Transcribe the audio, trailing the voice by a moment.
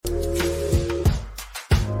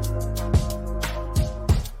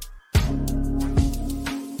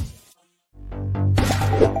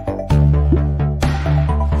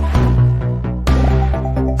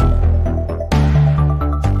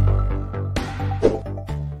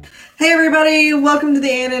Hey everybody, welcome to the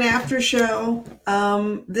Ann and After Show.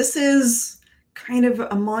 This is kind of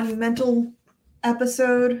a monumental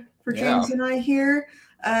episode for Yeah. James and I here.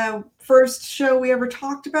 First show we ever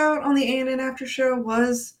talked about on the Ann and After Show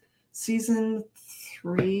was season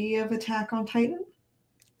 3 of Attack on Titan.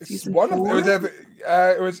 It's Season one of it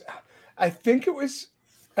 4? was I think it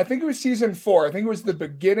was season 4. I think it was the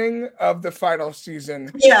beginning of the final season,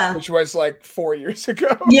 Yeah. which was like 4 years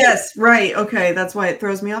ago. Yes, right. Okay, that's why it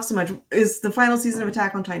throws me off so much. Is the final season of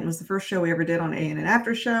Attack on Titan was the first show we ever did on Ann and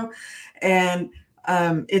After Show, and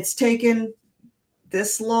it's taken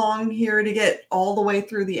this long here to get all the way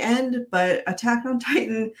through the end, but Attack on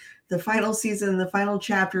Titan, the final season, the final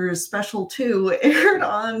chapter, Special 2, aired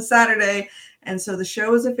on Saturday, and so the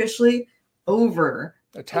show is officially over.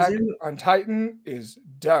 Attack on Titan is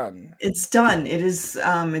done. It's done. It is.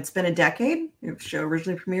 It's been a decade. The show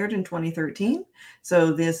originally premiered in 2013,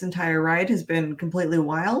 so this entire ride has been completely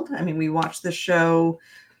wild. I mean, we watched the show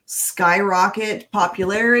skyrocket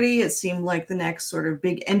popularity. It seemed like the next sort of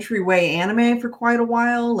big entryway anime for quite a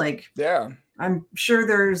while. Yeah. I'm sure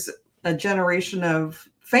there's a generation of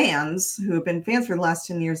fans who have been fans for the last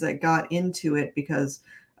 10 years that got into it because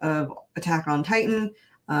of Attack on Titan.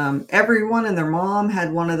 Everyone and their mom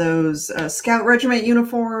had one of those Scout Regiment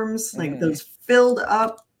uniforms, like those filled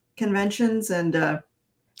up conventions, and it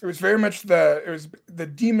was very much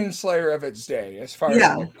the Demon Slayer of its day as far as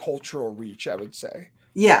like cultural reach, I would say.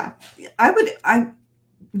 Yeah,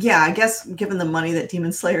 I guess given the money that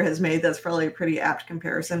Demon Slayer has made, that's probably a pretty apt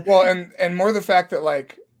comparison. Well, and more the fact that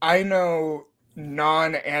like I know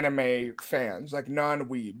non-anime fans, like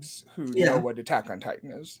non-weebs who know what Attack on Titan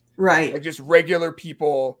is. Right. Like just regular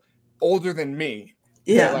people older than me.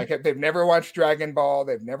 Yeah. Like they've never watched Dragon Ball.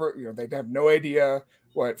 They've never, they have no idea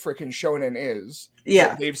what freaking shonen is.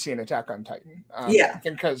 Yeah. They've seen Attack on Titan. Yeah. I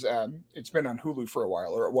think because it's been on Hulu for a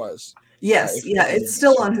while, or it was. Yes. Yeah. It's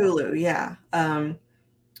still on Hulu. Yeah.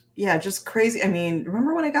 Yeah. Just crazy. I mean,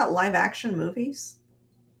 remember when I got live action movies?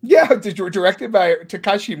 Yeah. Directed by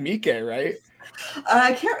Takashi Miike, right?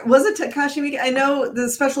 I can't. Was it Takashi Miike? I know the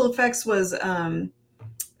special effects was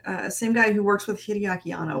same guy who works with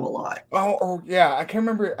Hideaki Anno a lot. Oh yeah. I can't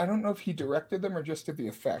remember. I don't know if he directed them or just did the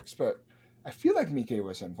effects, but I feel like Miike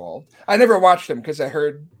was involved. I never watched them because I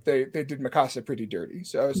heard they did Mikasa pretty dirty.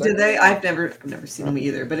 So I was did they? I've never seen them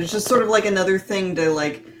either. But it's just sort of like another thing to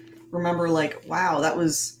like remember. Like, wow, that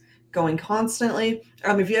was going constantly.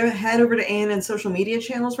 If you head over to Ann and social media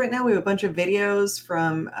channels right now, we have a bunch of videos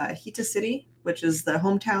from Hita City, which is the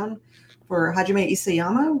hometown for Hajime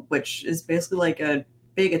Isayama, which is basically like a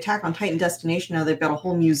big Attack on Titan destination. Now they've got a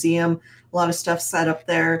whole museum, a lot of stuff set up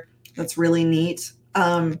there. That's really neat.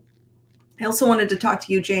 I also wanted to talk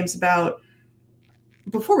to you, James, about,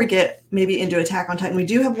 before we get maybe into Attack on Titan, we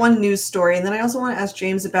do have one news story, and then I also want to ask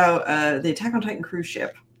James about the Attack on Titan cruise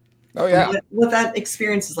ship. Oh yeah, what that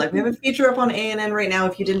experience is like. We have a feature up on ANN right now.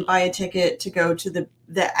 If you didn't buy a ticket to go to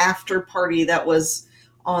the after party that was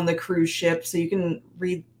on the cruise ship, so you can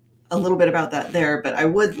read a little bit about that there. But I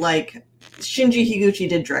would like, Shinji Higuchi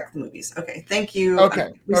did direct the movies. Okay, thank you.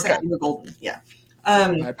 Okay, okay. You were golden. Yeah.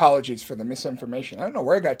 My apologies for the misinformation. I don't know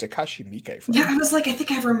where I got Takashi Miike from. Yeah, I was like, I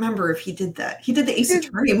think I remember if he did that. He did the Ace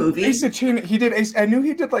Attorney movie. Ace Attorney. He did Ace. I knew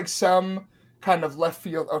he did like some kind of left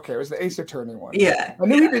field. Okay, it was the Ace Attorney one. Yeah. I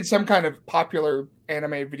knew he did some kind of popular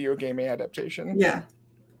anime video game adaptation. Yeah.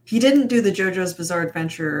 He didn't do the JoJo's Bizarre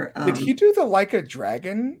Adventure. Did he do the Like a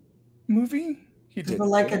Dragon movie? He did. The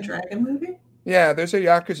Like a Dragon movie? Yeah, there's a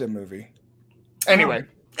Yakuza movie. Anyway.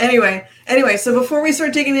 Anyway, so before we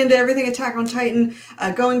start digging into everything Attack on Titan,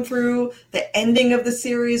 going through the ending of the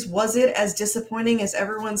series, was it as disappointing as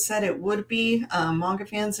everyone said it would be? Manga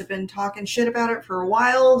fans have been talking shit about it for a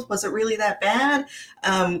while. Was it really that bad?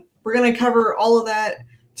 We're going to cover all of that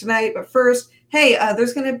tonight, but first, hey,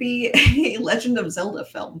 there's going to be a Legend of Zelda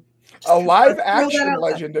film. A live action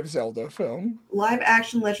Legend of Zelda film. Live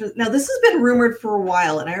action Legend. Now, this has been rumored for a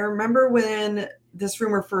while, and I remember when this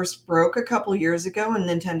rumor first broke a couple years ago, and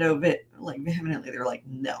Nintendo vehemently, they were like,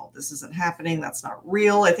 no, this isn't happening. That's not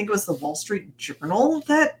real. I think it was the Wall Street Journal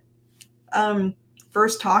that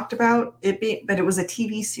first talked about it being, but it was a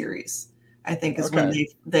TV series, I think, is when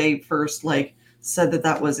they first said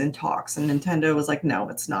that was in talks, and Nintendo was like, no,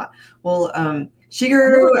 it's not. Well,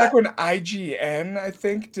 Shigeru, back when IGN, I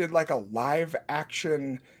think, did like a live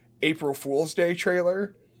action April Fool's Day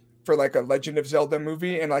trailer for like a Legend of Zelda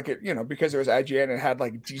movie, and like it, because it was IGN, it had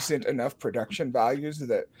like decent enough production values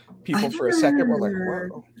that people for a second were like,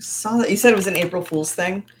 whoa. Saw that. You said it was an April Fool's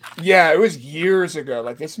thing? Yeah, it was years ago.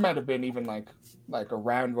 Like this might have been even like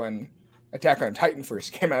around when Attack on Titan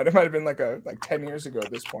first came out. It might have been like 10 years ago at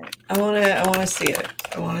this point. I wanna see it.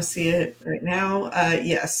 I wanna see it right now.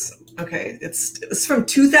 Yes. Okay. It's from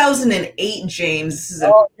 2008, James. This is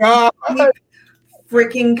a God.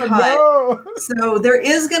 freaking cut. Oh, no. So there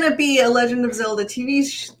is gonna be a Legend of Zelda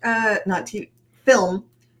not TV film.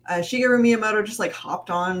 Shigeru Miyamoto just like hopped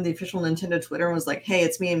on the official Nintendo Twitter and was like, "Hey,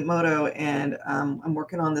 it's Miyamoto, and I'm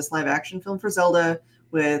working on this live action film for Zelda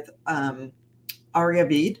with Arya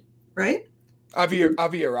Veed, right? Avi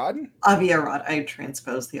Arad? Avi Arad. I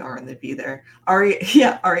transposed the R and the V there. Arya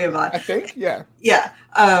Avad. I think, yeah. Yeah.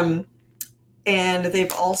 And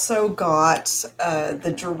they've also got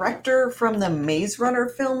the director from the Maze Runner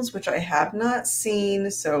films, which I have not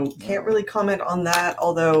seen, so can't really comment on that.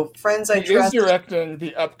 Although friends I trust is directing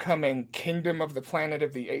the upcoming Kingdom of the Planet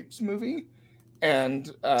of the Apes movie,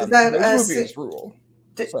 and those movies rule.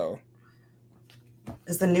 So,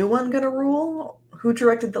 is the new one gonna rule? Who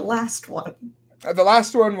directed the last one? The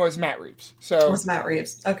last one was Matt Reeves. So it was Matt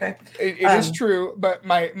Reeves. Okay, it is true. But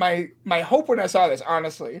my hope when I saw this,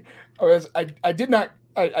 honestly, was I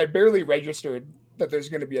barely registered that there's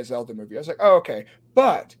going to be a Zelda movie. I was like, oh, okay,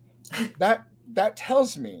 but that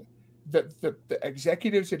tells me that the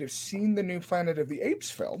executives that have seen the new Planet of the Apes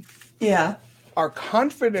film, are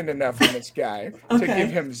confident enough in this guy to give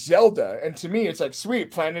him Zelda. And to me, it's like, sweet,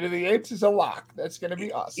 Planet of the Apes is a lock. That's going to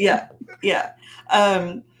be awesome. Yeah.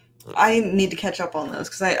 I need to catch up on those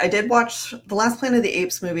because I did watch the last Planet of the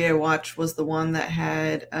Apes movie I watched was the one that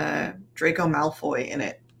had Draco Malfoy in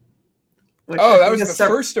it. That was the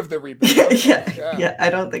first of the reboots. Yeah. I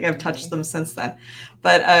don't think I've touched them since then.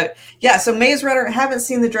 But so Maze Runner, I haven't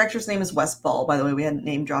seen the director's name is Wes Ball, by the way. We hadn't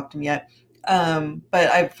name dropped him yet.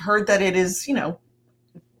 But I've heard that it is,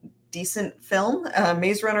 decent film.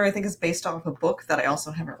 Maze Runner, I think, is based off a book that I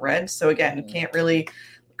also haven't read. So again, can't really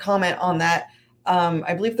comment on that.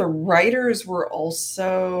 I believe the writers were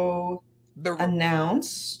also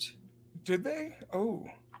announced. Did they? Oh,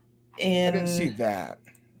 I didn't see that.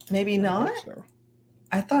 Maybe not.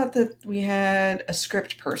 I thought that we had a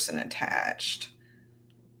script person attached.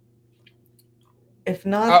 If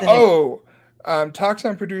not, talks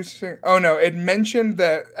on producing. Oh no, it mentioned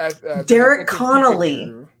that Derek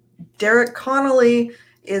Connolly. Derek Connolly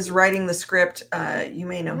is writing the script. You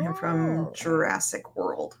may know him from Jurassic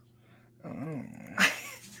World.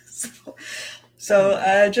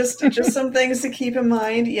 So just some things to keep in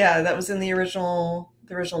mind. Yeah, that was in the original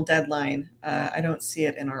deadline. I don't see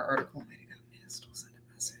it in our article. I'll send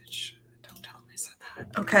a message. Don't tell him I said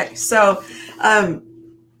that. Okay, so so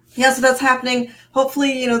that's happening.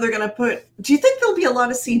 Hopefully, they're gonna put. Do you think there'll be a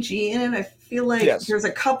lot of CG in it? I feel like there's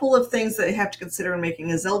a couple of things that you have to consider in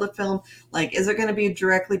making a Zelda film. Like, is it going to be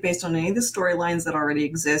directly based on any of the storylines that already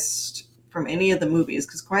exist from any of the movies?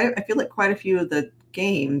 Because I feel like quite a few of the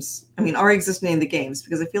games, already exist in the games,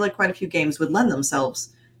 because I feel like quite a few games would lend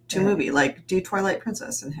themselves to a movie, like do Twilight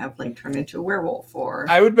Princess and have Link turn into a werewolf. Or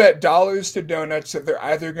I would bet dollars to donuts that they're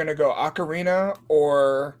either going to go Ocarina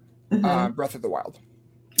or Breath of the Wild.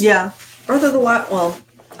 Yeah, Breath of the Wild. Well,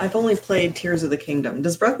 I've only played Tears of the Kingdom.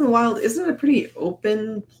 Does Breath of the Wild, isn't it a pretty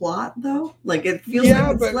open plot though? Like it feels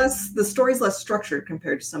like the story's less structured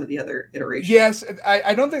compared to some of the other iterations. Yes,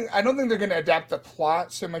 I don't think they're going to adapt the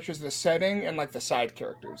plot so much as the setting and like the side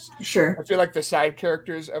characters. Sure. I feel like the side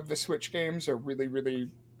characters of the Switch games are really, really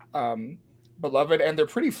beloved, and they're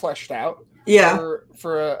pretty fleshed out.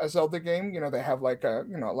 For a Zelda game, they have like a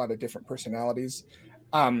lot of different personalities,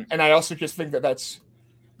 and I also just think that that's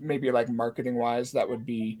maybe like marketing wise, that would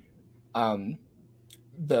be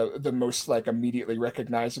the most like immediately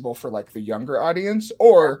recognizable for like the younger audience.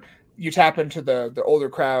 Or you tap into the older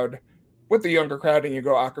crowd with the younger crowd and you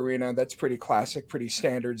go Ocarina. That's pretty classic, pretty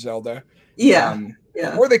standard Zelda.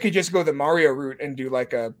 Or they could just go the Mario route and do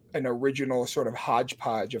like an original sort of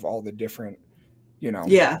hodgepodge of all the different,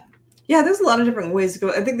 Yeah, there's a lot of different ways to go.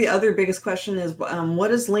 I think the other biggest question is, what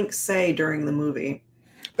does Link say during the movie?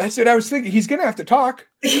 That's what I was thinking. He's gonna have to talk.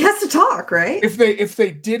 He has to talk, right? If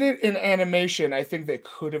they did it in animation, I think they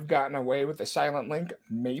could have gotten away with the silent Link,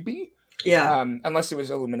 maybe. Yeah. Unless it was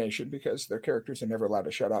Illumination, because their characters are never allowed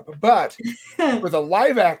to shut up. But for the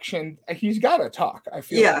live action, he's got to talk. I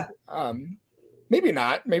feel. Yeah. Like, maybe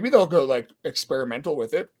not. Maybe they'll go like experimental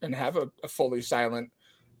with it and have a fully silent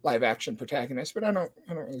live action protagonist. But I don't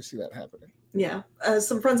really see that happening. Yeah.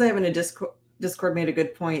 Some friends I have in a Discord made a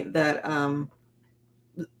good point that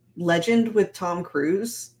Legend with Tom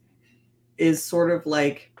Cruise is sort of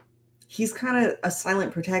like, he's kind of a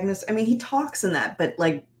silent protagonist. He talks in that, but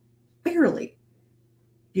like barely.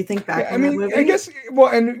 You think back on that movie? I guess,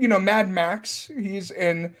 well, and Mad Max, he's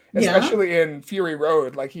in, especially in Fury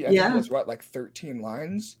Road, like he has what, like 13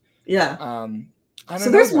 lines. Yeah. I don't So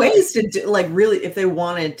know, there's though. ways to do, like, really, if they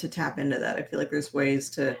wanted to tap into that, I feel like there's ways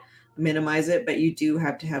to minimize it, but you do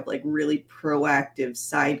have to have like really proactive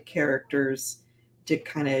side characters to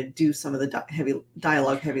kind of do some of the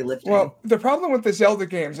heavy lifting. Well, the problem with the Zelda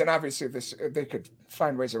games, and obviously this they could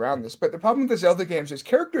find ways around this, but the problem with the Zelda games is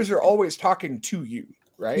characters are always talking to you,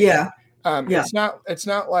 right? Yeah. Yeah. It's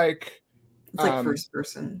not like It's like first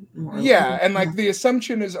person more. yeah, and like the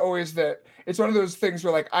assumption is always that it's one of those things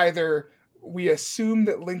where like either we assume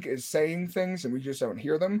that Link is saying things and we just don't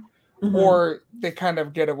hear them, or they kind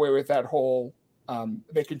of get away with that whole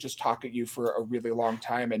they can just talk at you for a really long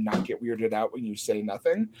time and not get weirded out when you say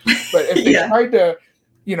nothing. But if they tried to,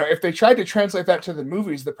 if they tried to translate that to the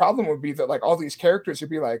movies, the problem would be that like all these characters would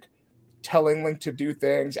be like telling Link to do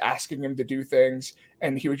things, asking him to do things,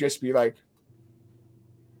 and he would just be like,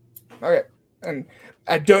 okay. And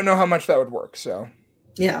I don't know how much that would work. So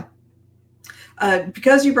yeah.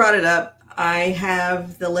 Because you brought it up, I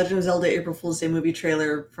have the Legend of Zelda April Fool's Day movie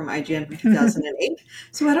trailer from IGN from 2008.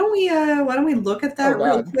 So why don't we look at that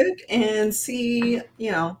real quick and see,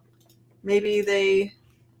 maybe they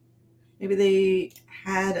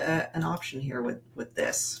had an option here with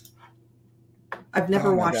this. I've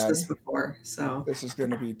never watched this before, so this is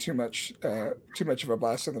going to be too much of a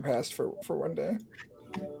blast in the past for one day.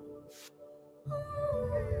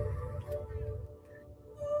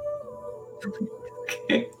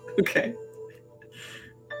 Okay.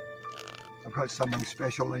 I've got something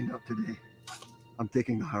special lined up today. I'm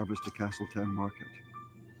taking the harvest to Castletown Market.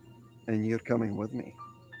 And you're coming with me.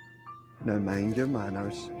 Now mind your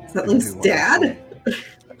manners. Is that Link's dad?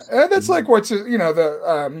 That's like what's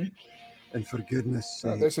the and for goodness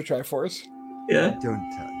sake, there's a Triforce. Yeah.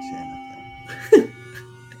 Don't touch anything.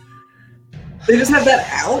 They just have that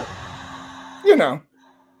out?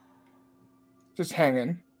 Just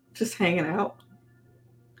hanging. Just hanging out.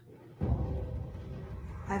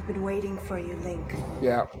 I've been waiting for you, Link.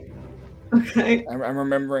 Yeah. Okay. I'm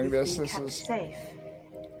remembering this. This is safe.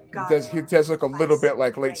 He does look a little bit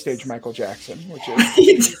like late stage Michael Jackson, which is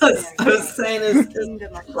he does. I was saying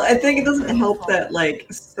I think it doesn't help that like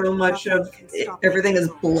so much of everything is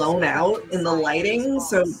blown out in the lighting,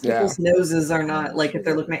 so people's noses are not like if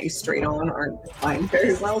they're looking at you straight on aren't defined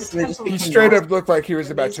very well. So they just he straight up looked like he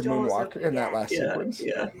was about to moonwalk in that last sequence.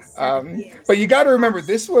 Yeah. But you got to remember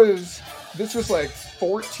this was like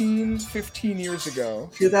 14, 15 years ago.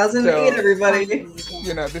 2008, everybody.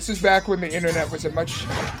 This is back when the internet was a much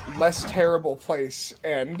less terrible place,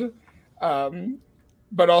 and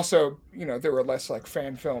but also, there were less like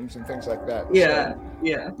fan films and things like that. Yeah.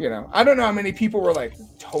 I don't know how many people were like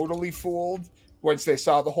totally fooled once they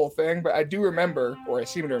saw the whole thing, but I do remember, or I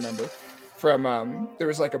seem to remember, from there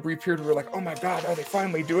was like a brief period where we were like, oh my god, are they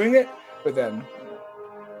finally doing it? But then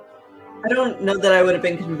I don't know that I would have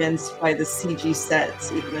been convinced by the CG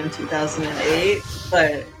sets even in 2008,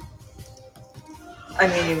 but I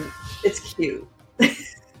mean, it's cute.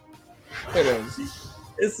 It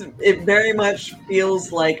is. It very much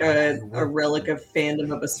feels like a relic of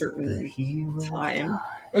fandom of a certain time.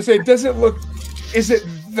 I say, is it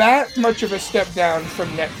that much of a step down from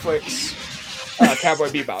Netflix Cowboy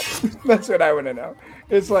Bebop? That's what I want to know.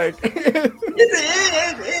 It's like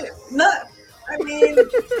not. I mean,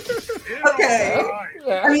 okay.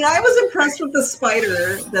 I mean, I was impressed with the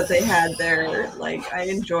spider that they had there. Like, I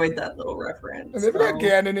enjoyed that little reference. And they've got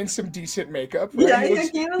Ganon in some decent makeup. Right? Yeah,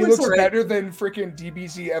 he looks better than freaking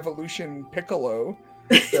DBZ Evolution Piccolo.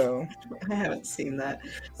 So I haven't seen that.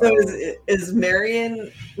 So is Marion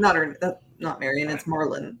not Marion? It's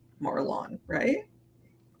Marlon, right?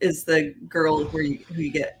 Is the girl who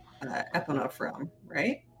you get Epona from,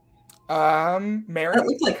 right? Marion. That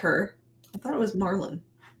looked like her. I thought it was Marlon.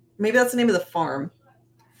 Maybe that's the name of the farm.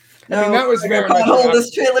 I mean, that was very much. This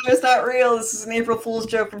trailer is not real. This is an April Fool's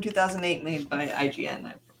joke from 2008 made by IGN.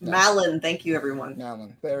 Nice. Malin, thank you, everyone.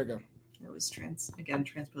 Malin, there we go. It was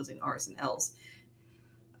transposing R's and L's.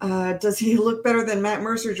 Does he look better than Matt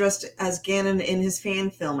Mercer dressed as Ganon in his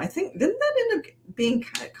fan film? I think didn't that end up being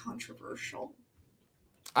kind of controversial?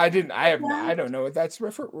 I don't know what that's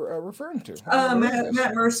referring to.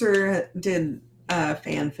 Matt Mercer did a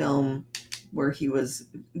fan film where he was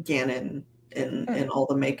Ganon in all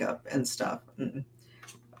the makeup and stuff. And,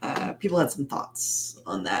 people had some thoughts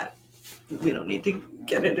on that. We don't need to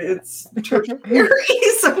get into its church theory,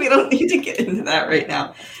 so we don't need to get into that right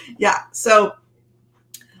now. Yeah. So,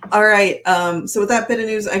 all right. So with that bit of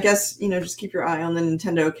news, I guess, just keep your eye on the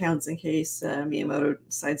Nintendo accounts in case Miyamoto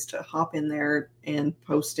decides to hop in there and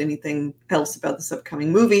post anything else about this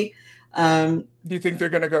upcoming movie. Do you think they're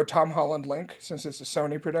going to go Tom Holland Link since it's a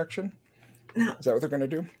Sony production? No. Is that what they're going to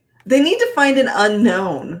do? They need to find an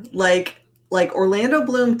unknown. Like Orlando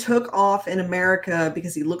Bloom took off in America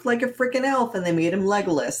because he looked like a freaking elf, and they made him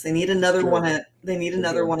Legolas. They need another Sure. one. They need Sure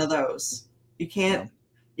another do. one of those. You can't. Yeah.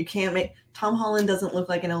 You can't make Tom Holland doesn't look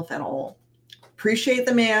like an elf at all. Appreciate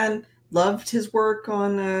the man. Loved his work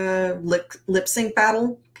on lip sync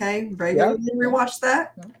battle. Okay, regularly rewatch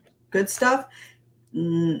that. Yeah. Good stuff.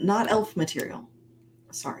 Not elf material.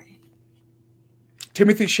 Sorry.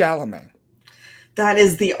 Timothy Chalamet. That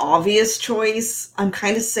is the obvious choice. I'm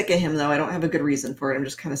kind of sick of him, though. I don't have a good reason for it. I'm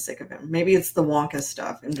just kind of sick of him. Maybe it's the Wonka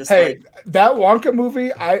stuff. I'm just that Wonka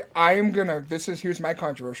movie, I am gonna. Here's my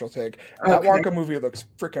controversial take. That Wonka movie looks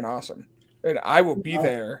freaking awesome, and I will be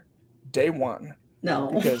there day one.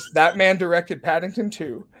 No, because that man directed Paddington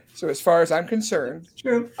 2. So as far as I'm concerned,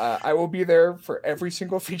 true. I will be there for every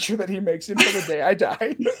single feature that he makes until the day I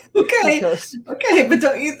die. Okay, okay, but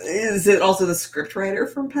don't you? Is it also the scriptwriter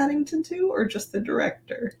from Paddington 2, or just the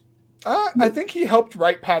director? I think he helped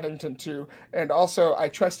write Paddington 2, and also I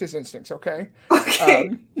trust his instincts. Okay.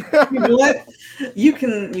 Okay. You know what? You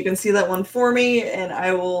can see that one for me, and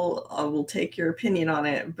I will take your opinion on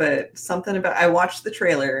it. But something about I watched the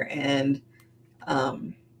trailer and.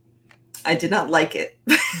 I did not like it.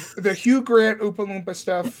 The Hugh Grant Oompa Loompa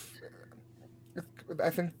stuff,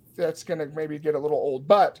 I think that's going to maybe get a little old,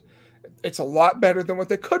 but it's a lot better than what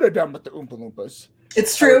they could have done with the Oompa Loompas.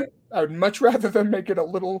 It's true. I would much rather them make it a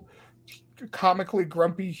little comically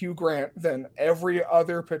grumpy Hugh Grant than every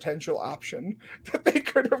other potential option that they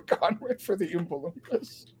could have gone with for the Oompa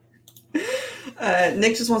Loompas.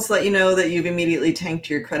 Nick just wants to let you know that you've immediately tanked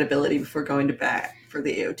your credibility before going to bat for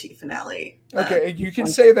the AOT finale. Okay, you can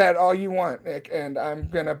say that all you want, Nick, and I'm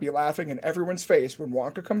going to be laughing in everyone's face when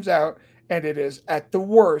Wonka comes out, and it is, at the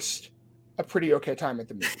worst, a pretty okay time at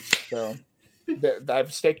the movies. So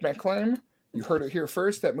I've staked my claim. You heard it here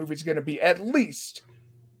first. That movie's going to be at least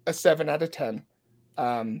a 7 out of 10.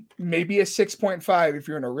 Maybe a 6.5 if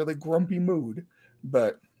you're in a really grumpy mood,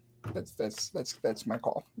 but that's my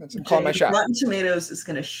call. That's my shot. Rotten Tomatoes is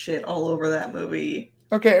going to shit all over that movie.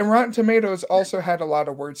 Okay, and Rotten Tomatoes also had a lot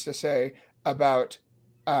of words to say about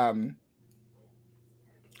oh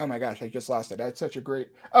my gosh, I just lost it. That's such a great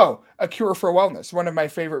A Cure for Wellness, one of my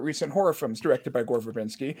favorite recent horror films directed by Gore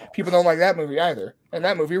Verbinski. People don't like that movie either, and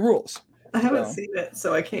that movie rules. I haven't seen it,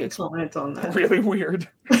 so I can't comment on that. Really weird.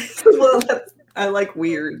 Well, I like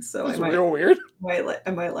weird, so it's real weird.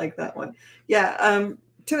 I might like that one. Yeah,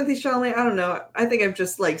 Timothy Chalamet, I don't know. I think I've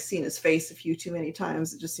just seen his face a few too many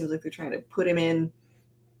times. It just seems like they're trying to put him in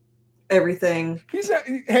everything.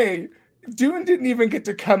 Hey, Dune didn't even get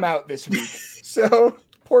to come out this week, so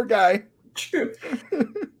poor guy. True.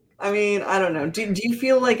 I mean, I don't know. Do you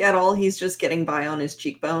feel like at all he's just getting by on his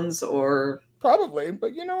cheekbones, or probably?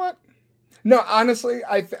 But you know what? No, honestly,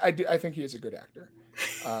 I think he is a good actor.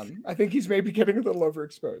 I think he's maybe getting a little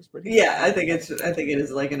overexposed, but I think it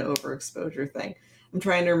is like an overexposure thing. I'm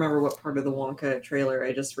trying to remember what part of the Wonka trailer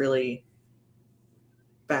I just really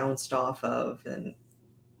bounced off of, and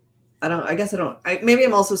maybe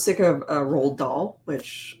I'm also sick of Roald Dahl,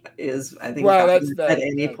 which is I think at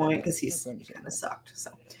any point because he's kind of sucked.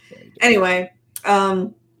 So anyway,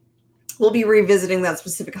 we'll be revisiting that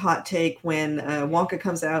specific hot take when Wonka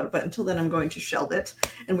comes out, but until then I'm going to shelve it.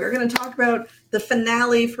 And we're going to talk about the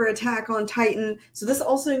finale for Attack on Titan. So this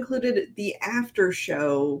also included the after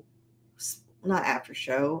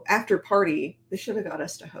party. They should have got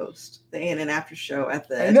us to host the A&N after show at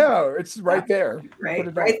the... I know, it's right there.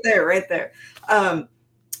 Right there.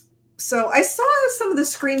 So I saw some of the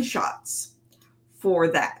screenshots for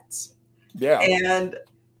that. Yeah. And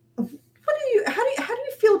how do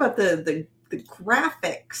you feel about the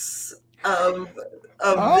graphics of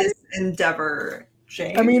this endeavor,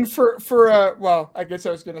 Jane? I mean, well, I guess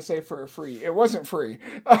I was going to say for a free. It wasn't free,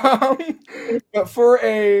 but for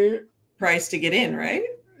a price to get in, right?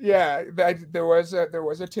 Yeah, there was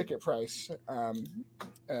a ticket price.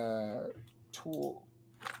 $22,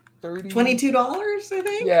 I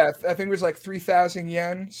think. Yeah, I think it was like 3,000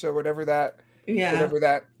 yen. So whatever that. Yeah. Whatever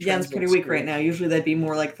that. Yen's pretty weak right now. Usually that'd be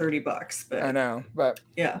more like $30. But I know, but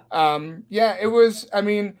yeah. Yeah, it was. I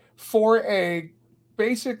mean, for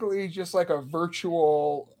basically just like a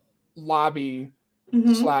virtual lobby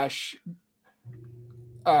slash.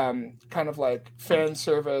 Kind of like fan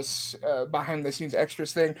service, behind the scenes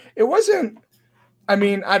extras thing. It wasn't, I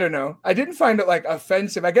mean, I don't know. I didn't find it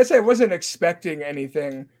offensive. I guess I wasn't expecting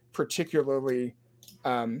anything particularly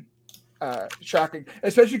shocking,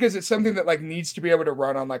 especially because it's something that needs to be able to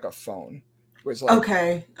run on a phone. It was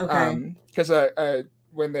okay. Because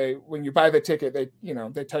when you buy the ticket,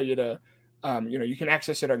 they tell you to, you can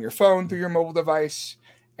access it on your phone through your mobile device.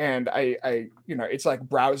 and I it's like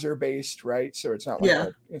browser based, right? So it's not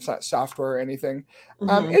like it's not software or anything.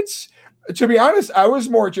 It's, to be honest, I was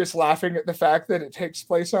more just laughing at the fact that it takes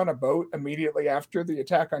place on a boat immediately after the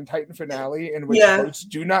Attack on Titan finale, in which boats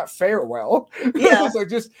do not fare well. Yeah. So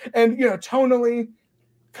just, and tonally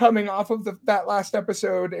coming off of that last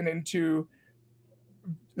episode and into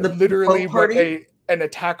literally what an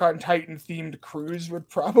Attack on Titan themed cruise would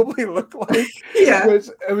probably look like.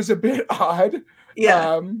 It was a bit odd. They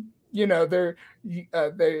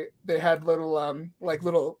had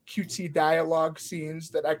little cutesy dialogue scenes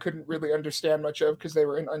that I couldn't really understand much of because they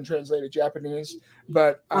were in untranslated Japanese.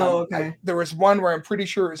 But there was one where I'm pretty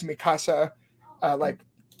sure it was Mikasa,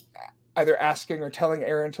 either asking or telling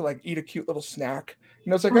Eren to eat a cute little snack.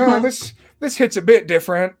 And I was like, oh, this hits a bit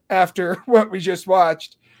different after what we just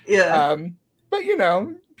watched. Yeah. But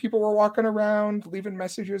people were walking around leaving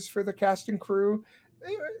messages for the cast and crew.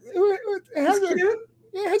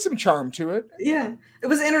 It had some charm to it. Yeah, it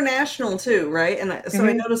was international too, right? And so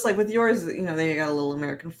I noticed, with yours, they got a little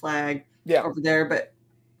American flag over there. But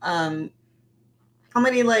how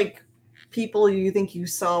many people you think you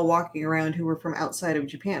saw walking around who were from outside of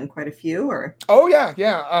Japan? Quite a few, or? Oh yeah.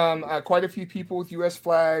 Quite a few people with U.S.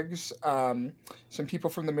 flags. Some people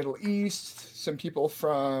from the Middle East. Some people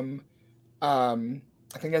from. I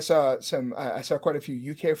think I saw quite a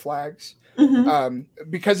few UK flags.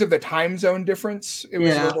 Because of the time zone difference, it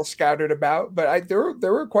was a little scattered about, but there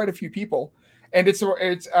were quite a few people, and it's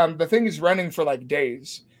the thing is running for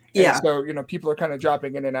days. And so people are kind of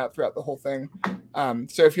dropping in and out throughout the whole thing.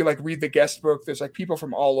 So if you read the guest book, there's people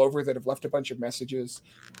from all over that have left a bunch of messages,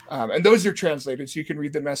 and those are translated, so you can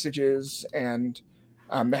read the messages, and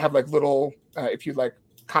they have little if you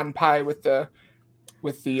kanpai with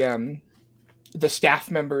the staff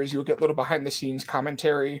members, you'll get little behind the scenes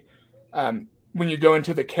commentary. When you go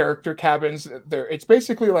into the character cabins, it's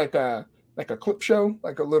basically like a clip show,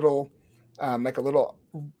 like a little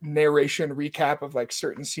narration recap of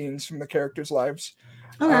certain scenes from the characters' lives.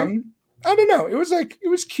 I don't know. It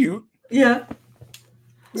was cute. Yeah.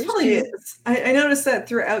 It's funny. I noticed that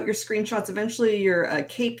throughout your screenshots, eventually your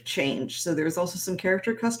cape changed. So there's also some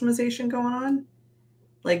character customization going on.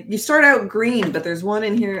 You start out green, but there's one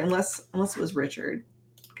in here, unless it was Richard,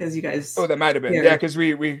 because you guys. Oh, that might have been. Yeah, because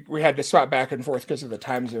we had to swap back and forth because of the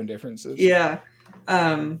time zone differences. Yeah,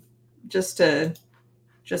 just to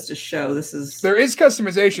show this is. There is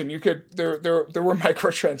customization. You could there were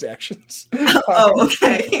microtransactions. Oh,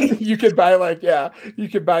 okay. You could buy you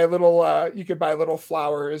could buy little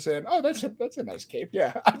flowers, and that's a nice cape.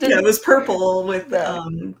 Yeah. It was purple with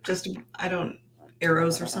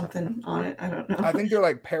arrows or something on it. I don't know. I think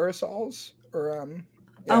they're parasols or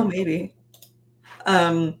Oh, maybe.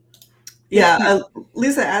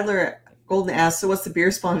 Lisa Adler Golden asked, so what's the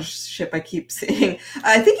beer sponsorship I keep seeing?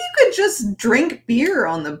 I think you could just drink beer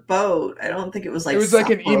on the boat. I don't think it was it was an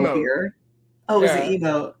emote. Beer. Oh, it was an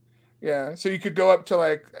emote. Yeah, so you could go up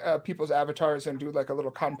to people's avatars and do a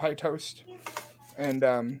little kanpai toast, and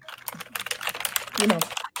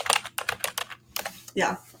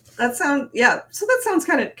Yeah. So that sounds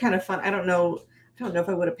kind of fun. I don't know if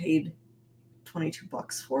I would have paid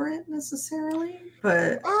 $22 for it necessarily,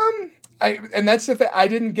 but and that's the thing. I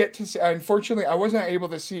didn't get to see. Unfortunately, I wasn't able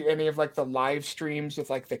to see any of the live streams with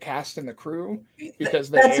the cast and the crew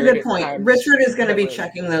because that's a good point. Richard is going to be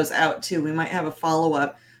checking those out too. We might have a follow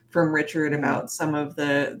up from Richard about some of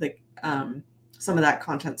the some of that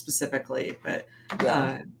content specifically, but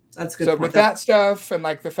that's good. So with that stuff and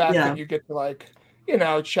the fact that you get to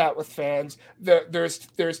chat with fans,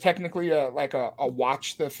 there's technically a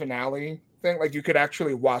watch the finale thing. You could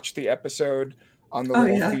actually watch the episode on the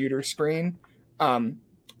little theater screen.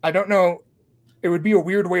 I don't know. It would be a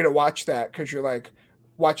weird way to watch that because you're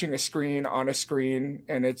watching a screen on a screen,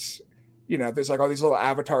 and it's there's all these little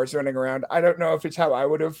avatars running around. I don't know if it's how I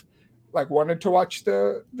would have wanted to watch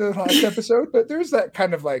the last episode, but there's that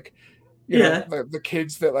kind of you know, the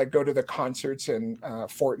kids that go to the concerts in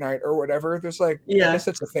Fortnite or whatever. There's I guess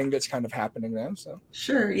that's a thing that's kind of happening now. So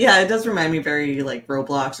sure, it does remind me very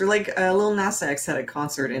Roblox or Lil Nas X had a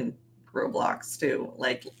concert in Roblox too,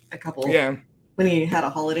 a couple when he had a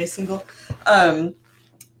holiday single.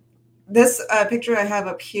 This picture I have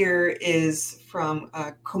up here is from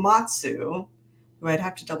Komatsu, who I'd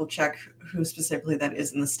have to double check who specifically that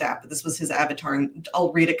is in the staff, but this was his avatar, and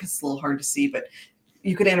I'll read it because it's a little hard to see, but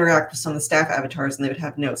you could interact with some of the staff avatars and they would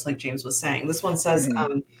have notes like James was saying. This one says,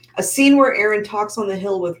 a scene where Eren talks on the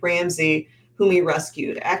hill with Ramsey, whom he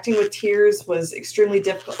rescued. Acting with tears was extremely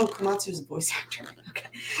difficult. Oh, Komatsu's a voice actor. Okay.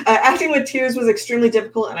 Acting with tears was extremely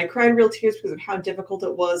difficult, and I cried real tears because of how difficult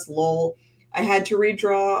it was. Lol. I had to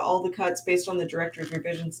redraw all the cuts based on the director's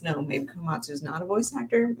revisions. No, maybe Komatsu's not a voice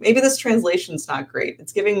actor. Maybe this translation's not great.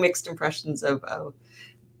 It's giving mixed impressions of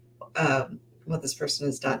what this person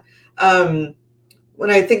has done. When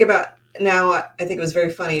I think about now, I think it was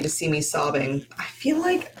very funny to see me sobbing. I feel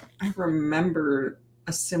like I remember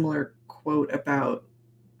a similar quote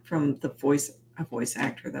from a voice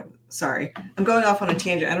actor that. Sorry, I'm going off on a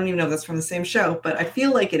tangent. I don't even know if that's from the same show, but I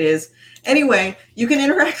feel like it is. Anyway, you can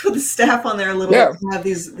interact with the staff on there a little bit and have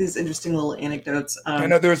these interesting little anecdotes. I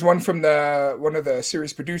know there was one from one of the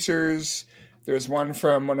series producers. There's one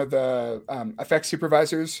from one of the effects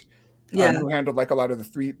supervisors. Who handled like a lot of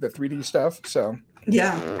the 3D stuff. So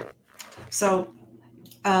yeah. So,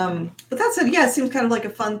 but that said, yeah, it seems kind of like a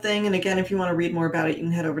fun thing. And again, if you want to read more about it, you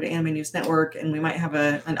can head over to Anime News Network, and we might have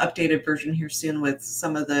an updated version here soon with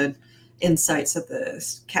some of the insights that the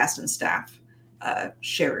cast and staff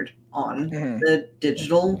shared on the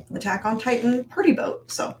digital Attack on Titan party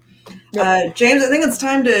boat. So, James, I think it's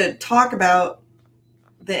time to talk about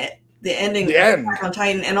the ending of Attack on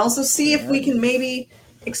Titan, and also see if we can maybe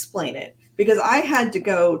explain it, because I had to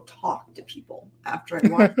go talk to people after I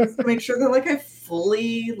watched this to make sure that I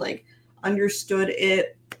fully understood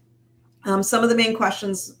it. Some of the main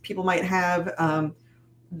questions people might have: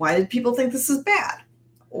 why did people think this is bad,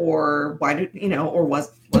 or why did or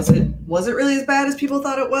was it really as bad as people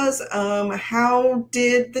thought it was? How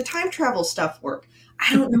did the time travel stuff work?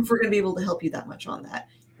 I don't know if we're going to be able to help you that much on that.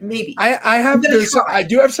 Maybe I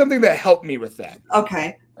do have something that helped me with that.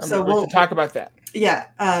 Okay, so we'll talk about that. Yeah,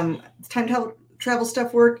 time travel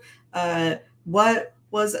stuff worked. What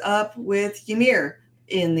was up with Ymir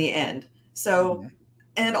in the end? So,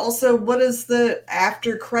 and also, what does the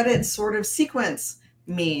after credits sort of sequence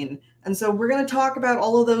mean? And so, we're going to talk about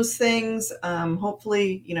all of those things.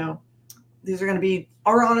 Hopefully, these are going to be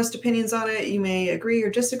our honest opinions on it. You may agree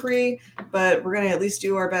or disagree, but we're going to at least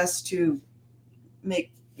do our best to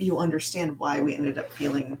make you understand why we ended up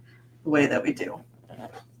feeling the way that we do.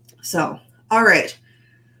 So, all right.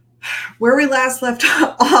 Where we last left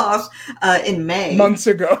off in May. Months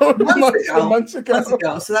ago. So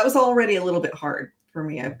that was already a little bit hard for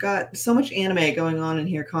me. I've got so much anime going on in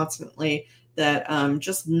here constantly that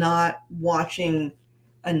just not watching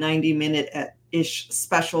a 90-minute-ish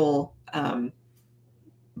special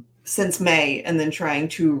since May and then trying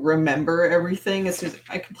to remember everything.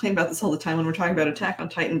 I complain about this all the time when we're talking about Attack on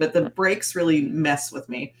Titan, but the breaks really mess with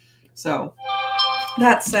me. So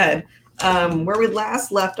that said, where we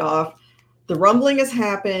last left off, the rumbling has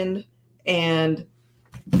happened, and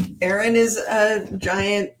Eren is a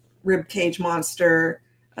giant ribcage monster.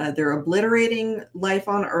 They're obliterating life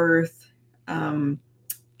on Earth, and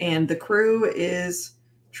the crew is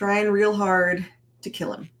trying real hard to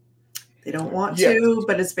kill him. They don't want to,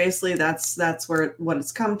 but it's basically that's what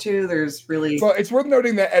it's come to. There's really it's worth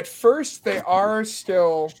noting that at first they are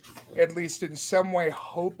still, at least in some way,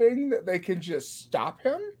 hoping that they can just stop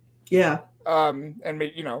him. Yeah. And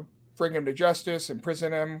bring him to justice,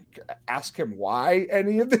 imprison him, ask him why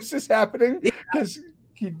any of this is happening, because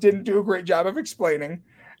he didn't do a great job of explaining.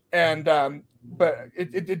 And but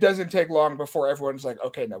it doesn't take long before everyone's like,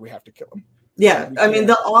 okay, no, we have to kill him. Yeah,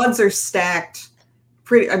 the odds are stacked.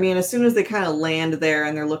 As soon as they kind of land there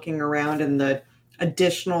and they're looking around, and the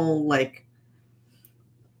additional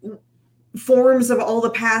forms of all the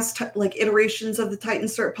past iterations of the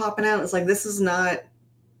Titans start popping out, it's like this is not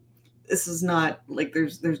there's not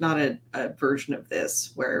a version of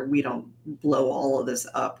this where we don't blow all of this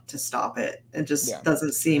up to stop it. It just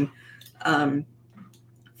doesn't seem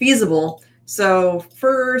feasible. So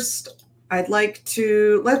first, I'd like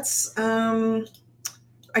to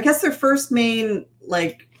I guess their first main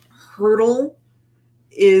hurdle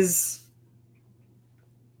is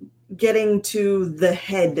getting to the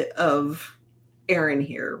head of Eren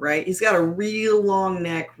here, right? He's got a real long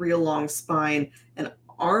neck, real long spine, and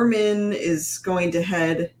Armin is going to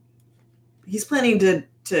head. He's planning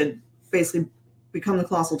to basically become the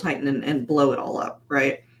Colossal Titan and blow it all up,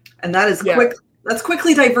 right? And that is That's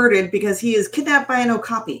quickly diverted because he is kidnapped by an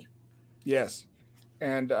Okapi. Yes,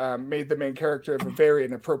 and made the main character of a very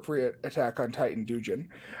inappropriate Attack on Titan doujin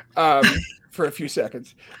for a few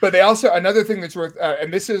seconds. But they also, another thing that's worth,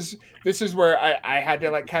 and this is where I had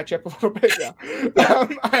to catch up a little bit. Yeah,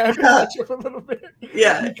 I had to catch up a little bit.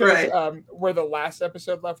 Yeah, because, right. Where the last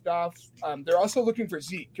episode left off, they're also looking for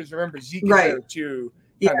Zeke, because remember Zeke is there too.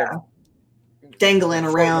 Kind of dangling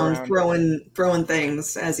around, throwing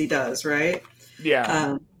things as he does, right?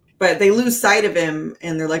 Yeah. But they lose sight of him,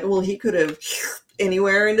 and they're like, well, he could have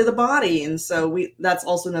anywhere into the body. And so that's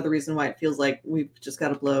also another reason why it feels like we've just got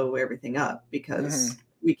to blow everything up, because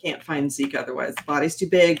we can't find Zeke otherwise. The body's too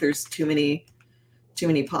big. There's too many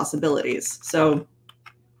possibilities. So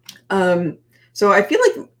so I feel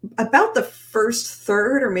like about the first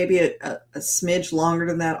third, or maybe a smidge longer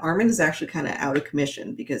than that, Armin is actually kind of out of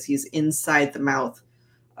commission because he's inside the mouth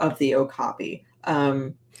of the Okapi.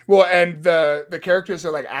 Well, and the characters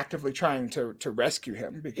are like actively trying to rescue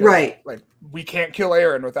him because like we can't kill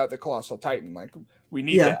Aaron without the Colossal Titan. Like we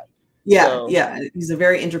need that. Yeah, he's a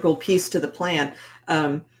very integral piece to the plan.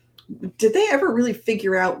 Did they ever really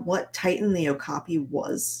figure out what Titan the Okapi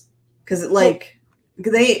was? Because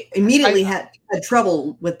they immediately had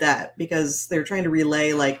trouble with that because they're trying to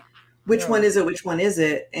relay like which one is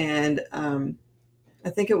it, and I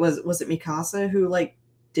think it was it Mikasa who like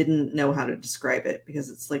didn't know how to describe it because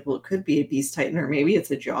it's like, well, it could be a beast titan or maybe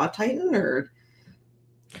it's a jaw titan or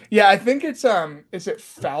I think it's is it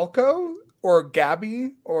Falco or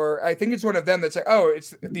Gabby, or I think it's one of them that's like, oh,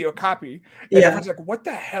 it's the Okapi. And everyone's like, what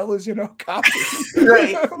the hell is an Okapi?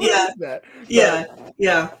 Right. Yeah.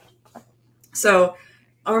 Yeah. So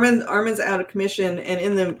Armin's out of commission, and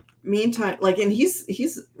in the meantime, like, and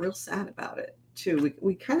he's real sad about it too.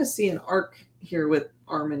 We kind of see an arc here with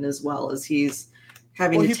Armin as well, as he's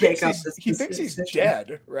having to take up this. He thinks he's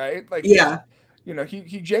dead, right? Like,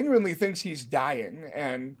 he genuinely thinks he's dying,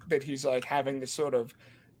 and that he's like having this sort of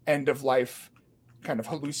end of life kind of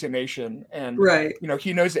hallucination, and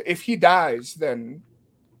he knows that if he dies, then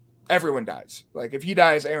everyone dies. Like if he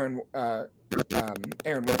dies, Aaron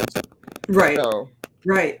wins.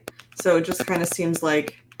 So it just kind of seems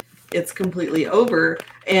like it's completely over,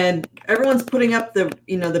 and everyone's putting up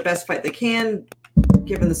the best fight they can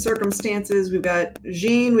given the circumstances. We've got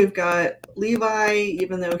Jean, we've got Levi,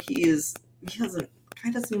 even though he doesn't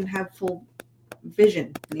even have full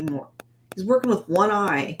vision anymore. He's working with one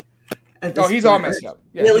eye. He's all messed up.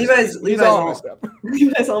 Yeah, Levi's all messed up.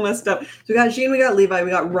 Levi's all messed up. So we got Jean, we got Levi, we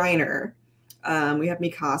got Reiner, we have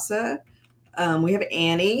Mikasa, we have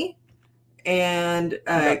Annie, and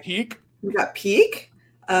we got Peak.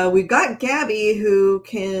 We've got Gabby, who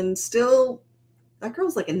can still. That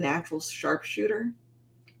girl's like a natural sharpshooter.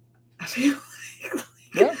 I feel like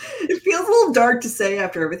it feels a little dark to say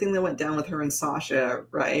after everything that went down with her and Sasha,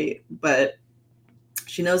 right? But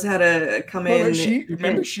she knows how to come in. She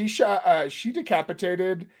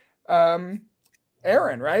decapitated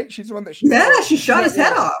Aaron, right? She's the one that she shot his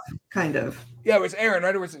head off, kind of. Yeah, it was Aaron,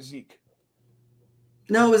 right? Or was it Zeke?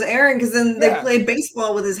 No, it was Aaron, because then they played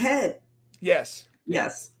baseball with his head. Yes.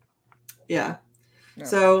 Yeah.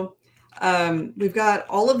 So we've got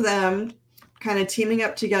all of them kind of teaming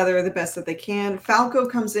up together the best that they can. Falco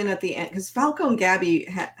comes in at the end because Falco and Gabby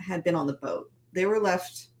had been on the boat. They were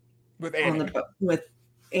left with Annie. With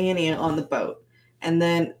Annie on the boat. And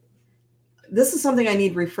then this is something I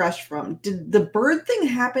need refreshed from. Did the bird thing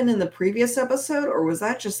happen in the previous episode, or was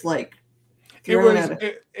that just like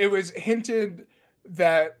it was hinted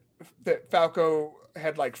that Falco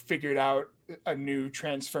had like figured out a new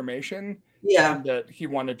transformation. Yeah. That he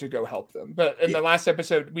wanted to go help them. But in the last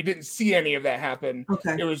episode, we didn't see any of that happen.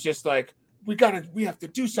 Okay. It was just like, we have to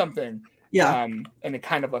do something. Yeah. And it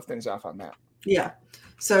kind of left things off on that. Yeah.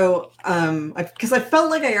 So, because I felt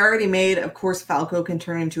like I already made, of course, Falco can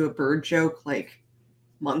turn into a bird joke like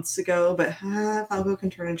months ago, but Falco can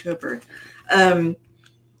turn into a bird.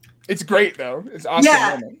 It's great though. It's awesome.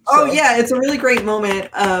 Yeah. Moment, so. Oh yeah, it's a really great moment.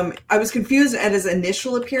 I was confused at his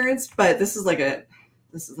initial appearance, but it's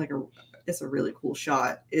a really cool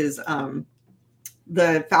shot. Is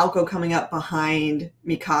the Falco coming up behind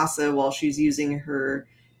Mikasa while she's using her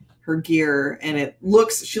gear, and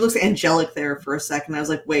she looks angelic there for a second. I was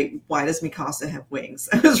like, wait, why does Mikasa have wings?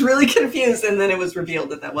 I was really confused, and then it was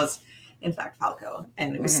revealed that was in fact Falco,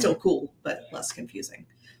 and it was still cool but less confusing.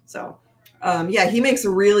 So he makes a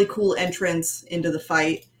really cool entrance into the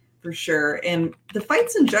fight for sure, and the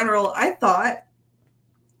fights in general I thought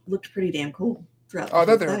looked pretty damn cool. I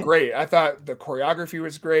thought they were great. I thought the choreography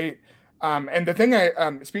was great. And the thing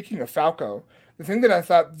speaking of Falco, the thing that I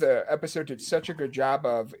thought the episode did such a good job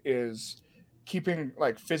of is keeping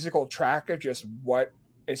like physical track of just what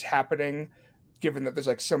is happening, given that there's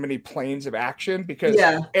like so many planes of action, because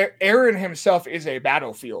Aaron himself is a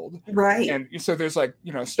battlefield. Right. And so there's like,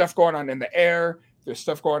 stuff going on in the air. There's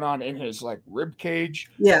stuff going on in his like rib cage.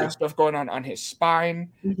 Yeah. There's stuff going on his spine.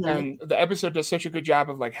 Mm-hmm. And the episode does such a good job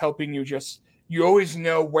of like helping you you always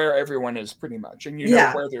know where everyone is pretty much, and you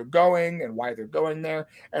know where they're going and why they're going there.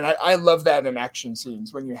 And I love that in action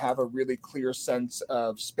scenes when you have a really clear sense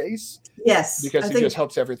of space. Yes. Because it just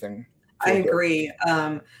helps everything. I agree.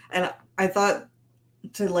 And I thought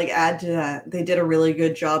to like add to that, they did a really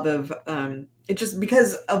good job of it, just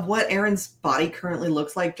because of what Aaron's body currently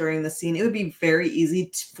looks like during the scene. It would be very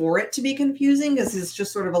easy for it to be confusing, because it's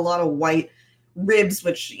just sort of a lot of white ribs,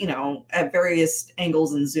 which, you know, at various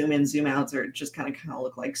angles and zoom in, zoom outs, are just kind of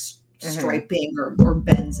look like striping or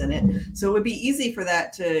bends in it. So it would be easy for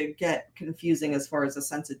that to get confusing as far as a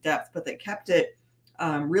sense of depth, but they kept it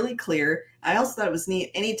really clear. I also thought it was neat.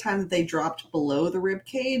 Anytime that they dropped below the rib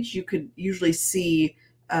cage, you could usually see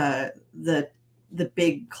the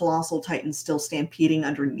big colossal titan still stampeding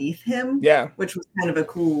underneath him. Yeah, which was kind of a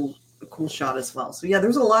cool shot as well. So yeah,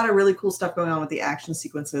 there's a lot of really cool stuff going on with the action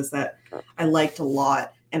sequences that I liked a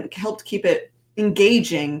lot, and it helped keep it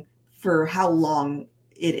engaging for how long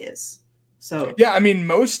it is. So yeah, I mean,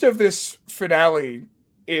 most of this finale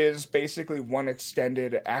is basically one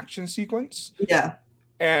extended action sequence. Yeah.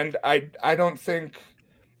 And I don't think,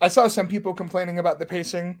 I saw some people complaining about the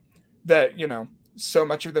pacing, that, you know, so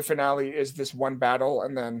much of the finale is this one battle,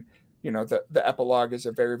 and then, you know, the epilogue is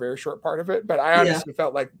a very, very short part of it. But I honestly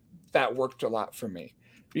felt like that worked a lot for me,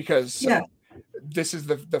 because this is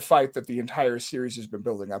the fight that the entire series has been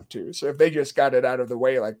building up to. So if they just got it out of the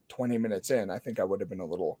way like 20 minutes in, I think I would have been a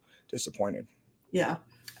little disappointed. Yeah.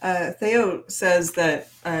 Theo says that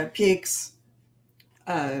Pieck's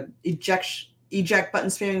eject button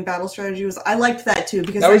spamming battle strategy was, I liked that too,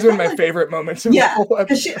 because that was one of my favorite moments of the whole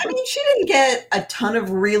episode. She didn't get a ton of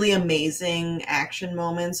really amazing action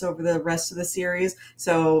moments over the rest of the series,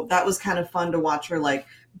 so that was kind of fun to watch her like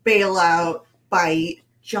bail out, bite,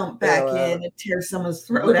 jump back in, and tear someone's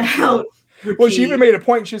throat out. Well, she even made a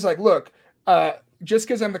point. She's like, look, just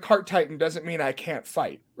because I'm the cart titan doesn't mean I can't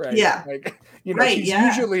fight, right? Yeah. Like, you know, she's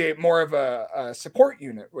usually more of a support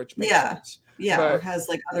unit, which makes sense. Yeah, but, or has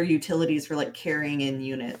like other utilities for like carrying in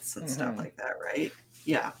units and stuff like that, right?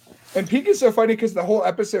 Yeah. And Pieck is so funny because the whole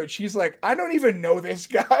episode, she's like, I don't even know this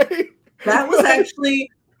guy. That was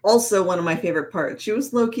actually also one of my favorite parts. She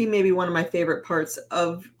was low-key maybe one of my favorite parts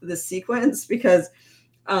of the sequence, because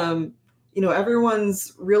you know,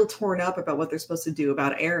 everyone's real torn up about what they're supposed to do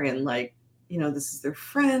about Aaron. Like, you know, this is their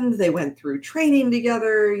friend. They went through training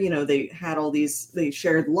together. You know, they had all these, they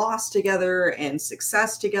shared loss together and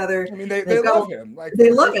success together. I mean, they love him. Like,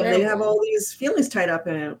 they love him. They have all these feelings tied up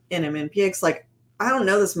in him. And Pieck's like, I don't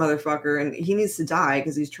know this motherfucker, and he needs to die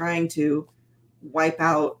because he's trying to wipe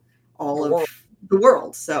out all of the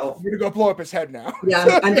world. So you're gonna go blow up his head now.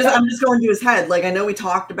 Yeah, I'm just going to his head. Like, I know we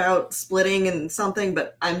talked about splitting and something,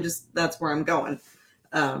 but that's where I'm going.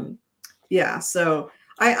 Yeah, so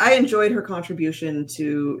I enjoyed her contribution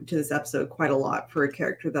to this episode quite a lot, for a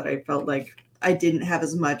character that I felt like I didn't have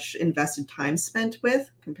as much invested time spent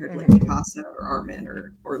with compared to like Mikasa or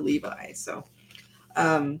Armin or Levi. So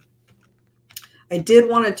I did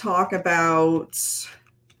want to talk about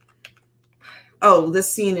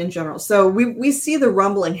this scene in general. So we see the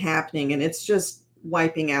rumbling happening, and it's just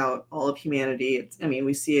wiping out all of humanity.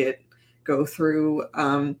 We see it go through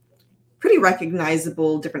pretty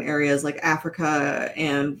recognizable different areas like Africa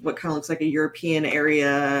and what kind of looks like a European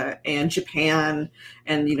area and Japan.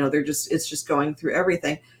 And, you know, it's just going through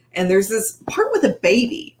everything. And there's this part with a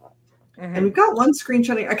baby. And we've got one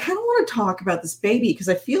screenshot. I kind of want to talk about this baby, because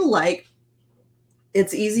I feel like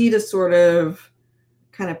it's easy to sort of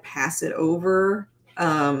kind of pass it over.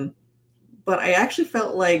 But I actually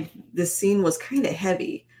felt like this scene was kind of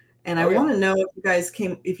heavy. And I want to know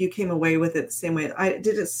if you came away with it the same way.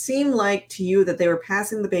 Did it seem like to you that they were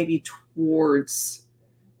passing the baby towards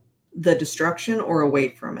the destruction or away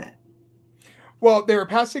from it? Well, they were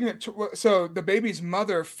passing it so the baby's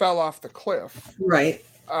mother fell off the cliff. Right.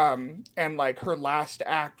 And like her last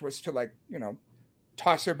act was to, like, you know,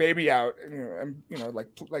 toss her baby out, and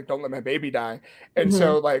like don't let my baby die. And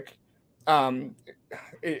so like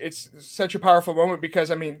it's such a powerful moment,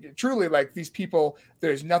 because I mean, truly, like, these people,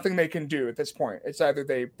 there's nothing they can do at this point. It's either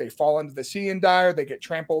they fall into the sea and die, or they get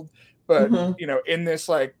trampled. But you know, in this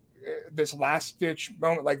like this last ditch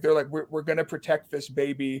moment, like, they're like, we're gonna protect this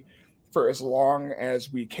baby for as long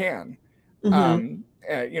as we can. You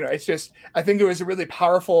know, it's just, I think it was a really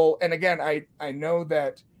powerful, and again, I know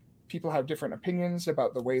that people have different opinions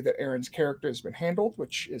about the way that Aaron's character has been handled,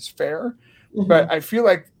 which is fair. But I feel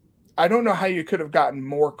like, I don't know how you could have gotten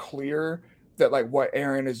more clear that like what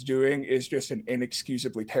Aaron is doing is just an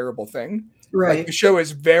inexcusably terrible thing. Right. Like, the show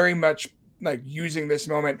is very much like using this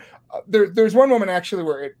moment. There's one moment actually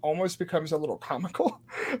where it almost becomes a little comical.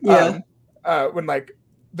 Yeah. When like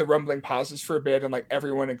the rumbling pauses for a bit, and like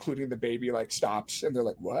everyone, including the baby, like stops, and they're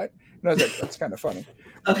like, "What?" And I was like, "That's kind of funny."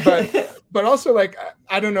 Okay. But also like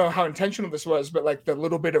I don't know how intentional this was, but like the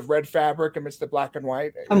little bit of red fabric amidst the black and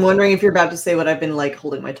white. I'm wondering if you're about to say what I've been like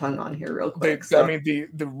holding my tongue on here real quick. I mean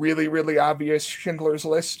the really really obvious Schindler's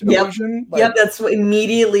List Yep. illusion. Like, Yep, that's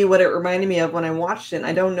immediately what it reminded me of when I watched it. And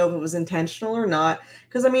I don't know if it was intentional or not,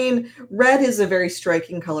 because I mean, red is a very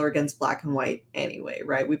striking color against black and white anyway,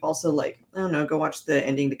 right? We've also like, I don't know, go watch the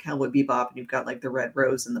ending to Cowboy Bebop, and you've got like the red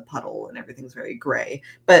rose in the puddle, and everything's very gray.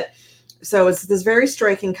 But so it's this very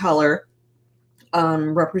striking color.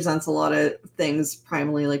 Represents a lot of things.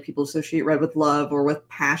 Primarily, like people associate red with love or with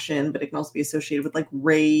passion, but it can also be associated with like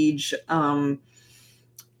rage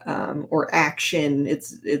or action.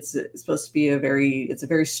 It's supposed to be a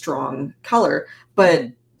very strong color.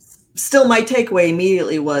 But still, my takeaway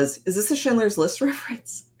immediately was, is this a Schindler's List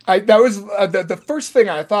reference? that was the first thing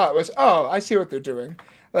I thought was, oh, I see what they're doing.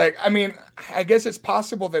 Like, I mean, I guess it's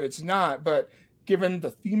possible that it's not, but given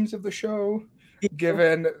the themes of the show,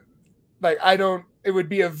 given like it would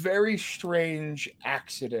be a very strange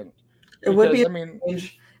accident. It would be a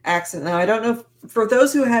strange accident. Now, I don't know for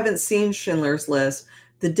those who haven't seen Schindler's List,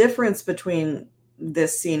 the difference between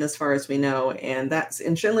this scene, as far as we know, and that's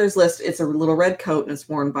in Schindler's List, it's a little red coat and it's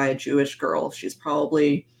worn by a Jewish girl. She's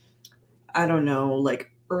probably, I don't know,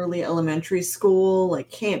 like early elementary school,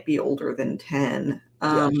 like can't be older than 10.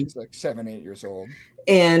 She's like 7, 8 years old.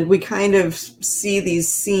 And we kind of see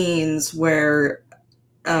these scenes where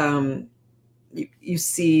you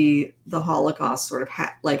see the Holocaust sort of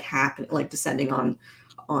happen, like descending on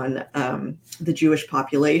the Jewish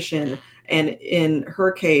population. And in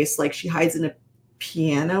her case, like she hides in a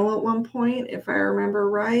piano at one point, if I remember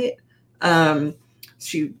right.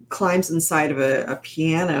 She climbs inside of a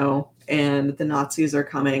piano, and the Nazis are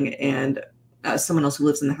coming, and someone else who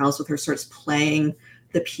lives in the house with her starts playing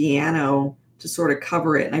the piano to sort of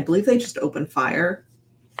cover it. And I believe they just open fire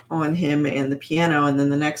on him and the piano. And then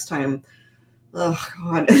the next time, oh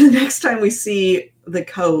God, the next time we see the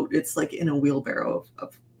coat, it's like in a wheelbarrow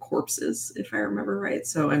of corpses, if I remember right.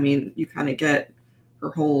 So, I mean, you kind of get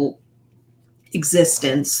her whole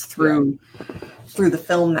existence through the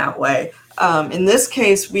film that way. In this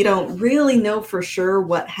case, we don't really know for sure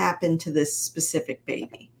what happened to this specific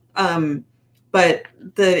baby. But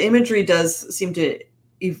the imagery does seem to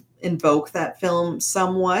invoke that film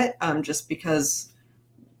somewhat, just because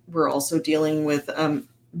we're also dealing with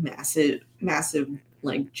massive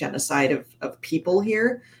like genocide of people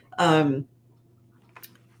here. I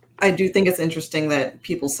do think it's interesting that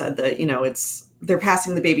people said that, you know, they're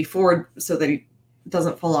passing the baby forward so that he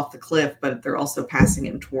doesn't fall off the cliff, but they're also passing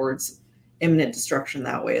him towards imminent destruction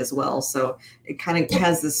that way as well. So it kind of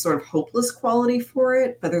has this sort of hopeless quality for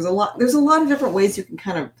it, but there's a lot of different ways you can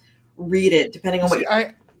kind of read it depending on what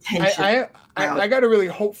I got a really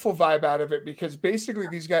hopeful vibe out of it, because basically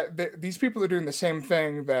these people are doing the same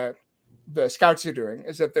thing that the scouts are doing,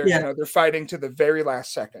 is that they're fighting to the very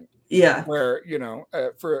last second. Yeah. Where,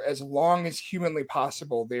 for as long as humanly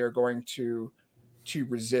possible, they are going to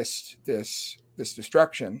resist this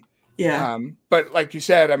destruction. Yeah. But like you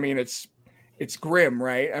said, I mean, it's grim,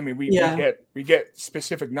 right? I mean, we get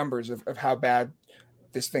specific numbers of how bad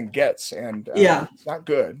this thing gets, and it's not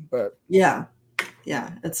good, but yeah,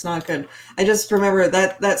 it's not good. I just remember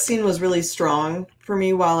that scene was really strong for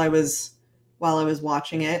me while I was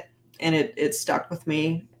watching it, and it stuck with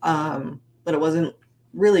me. But it wasn't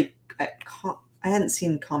really. I hadn't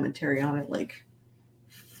seen commentary on it like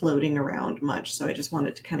floating around much, so I just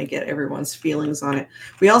wanted to kind of get everyone's feelings on it.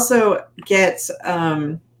 We also get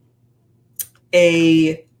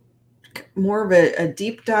a more of a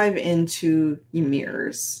deep dive into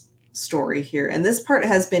Ymir's story here, and this part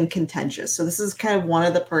has been contentious. So this is kind of one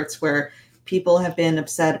of the parts where people have been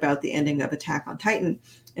upset about the ending of Attack on Titan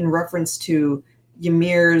in reference to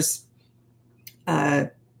Ymir's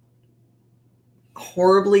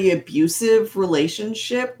horribly abusive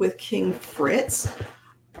relationship with King Fritz.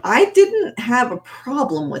 I didn't have a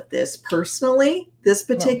problem with this personally, this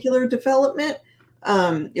particular development.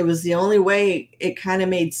 It was the only way it kind of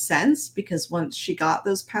made sense, because once she got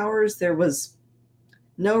those powers, there was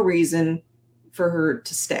no reason for her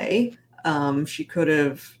to stay. She could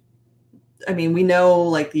have, I mean, we know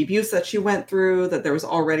like the abuse that she went through, that there was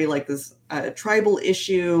already like this tribal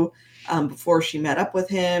issue before she met up with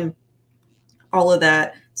him, all of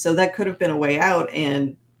that. So that could have been a way out.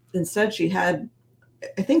 And instead she had,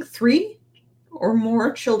 I think, 3 or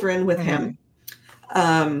more children with him,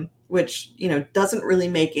 which, doesn't really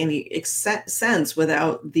make any sense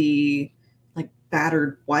without the like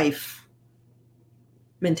battered wife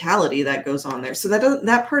mentality that goes on there. So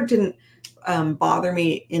that part didn't bother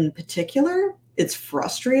me in particular. It's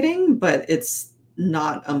frustrating, but it's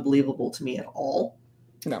not unbelievable to me at all.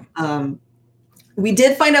 No. We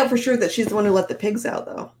did find out for sure that she's the one who let the pigs out,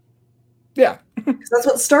 though. Yeah. Because that's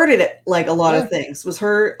what started it, like a lot of things, was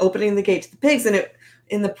her opening the gate to the pigs. And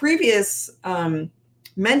in the previous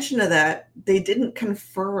mention of that, they didn't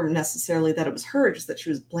confirm necessarily that it was her, just that she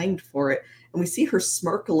was blamed for it. And we see her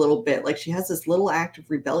smirk a little bit, like she has this little act of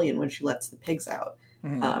rebellion when she lets the pigs out.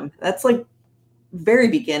 That's like very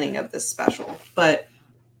beginning of this special. But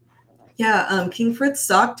yeah, King Fritz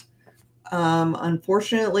sucked.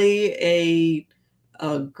 Unfortunately,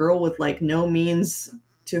 a girl with like no means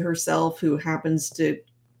to herself who happens to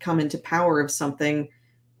come into power of something,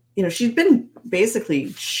 you know, she's been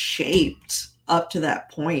basically shaped up to that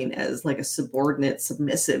point as like a subordinate,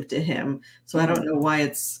 submissive to him. So I don't know why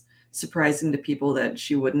it's surprising to people that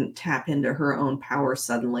she wouldn't tap into her own power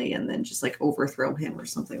suddenly and then just like overthrow him or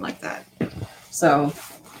something like that. So,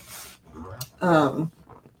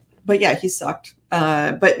 but yeah, he sucked.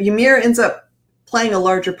 But Ymir ends up playing a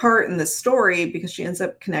larger part in this story because she ends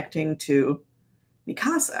up connecting to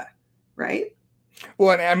Mikasa, right?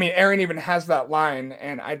 Well, and I mean, Aaron even has that line,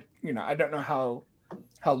 and I don't know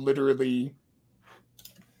how literally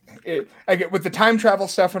I get with the time travel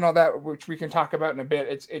stuff and all that, which we can talk about in a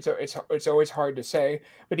bit. It's always hard to say,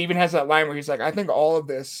 but even has that line where he's like, I think all of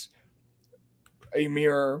this,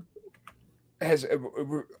 Ymir has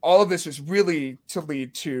all of this is really to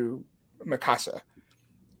lead to Mikasa,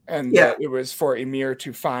 and that it was for Ymir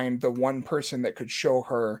to find the one person that could show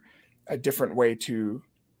her a different way to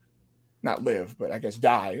not live, but I guess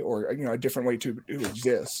die, or a different way to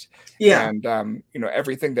exist. Yeah. And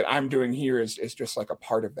everything that I'm doing here is just like a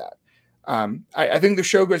part of that. I think the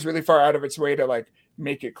show goes really far out of its way to like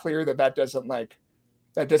make it clear that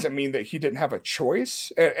doesn't mean that he didn't have a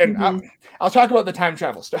choice. And I'll talk about the time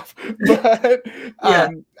travel stuff, but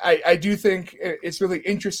I do think it's really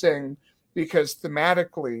interesting because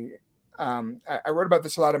thematically, I wrote about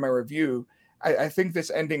this a lot in my review. I think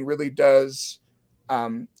this ending really does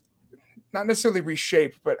not necessarily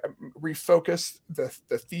reshape, but refocus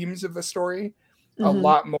the themes of the story a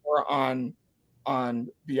lot more on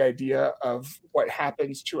the idea of what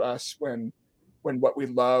happens to us when what we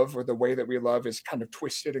love or the way that we love is kind of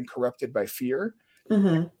twisted and corrupted by fear.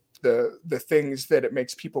 The things that it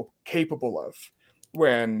makes people capable of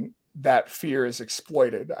when that fear is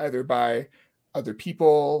exploited either by other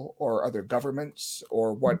people or other governments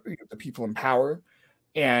or the people in power.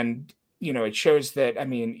 And it shows that, I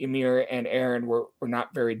mean, Ymir and Eren were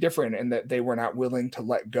not very different in that they were not willing to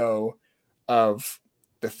let go of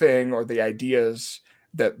the thing or the ideas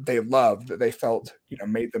that they loved, that they felt,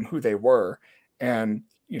 made them who they were. And,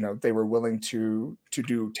 they were willing to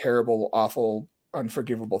do terrible, awful,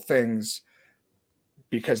 unforgivable things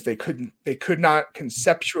because they could not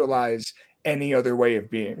conceptualize any other way of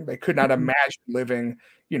being. They could not imagine living,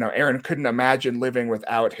 Eren couldn't imagine living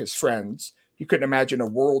without his friends. He couldn't imagine a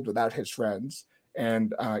world without his friends,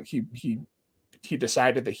 and he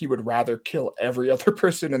decided that he would rather kill every other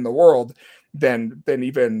person in the world than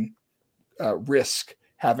even risk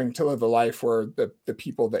having to live a life where the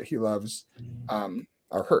people that he loves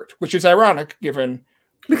are hurt. Which is ironic, given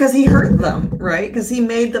because he hurt them, right? Because he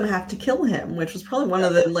made them have to kill him, which was probably one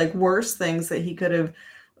of the like worst things that he could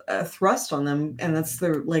have thrust on them, and that's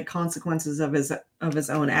the like consequences of his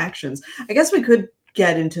own actions. I guess we could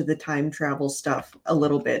get into the time travel stuff a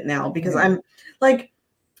little bit now because I'm like,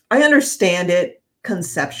 I understand it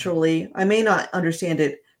conceptually. I may not understand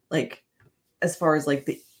it like as far as like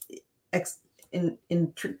the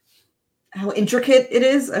how intricate it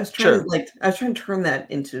is. I was trying to turn that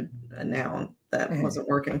into a noun that wasn't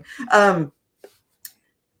working. I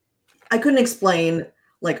couldn't explain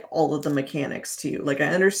like all of the mechanics to you. Like I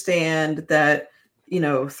understand that,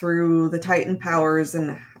 through the Titan powers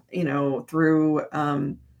and through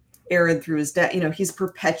Eren, through his dad, he's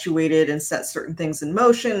perpetuated and set certain things in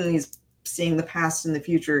motion, and he's seeing the past and the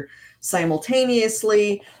future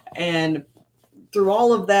simultaneously. And through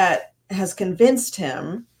all of that has convinced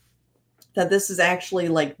him that this is actually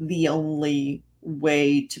like the only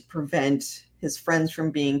way to prevent his friends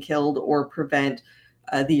from being killed or prevent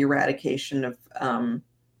the eradication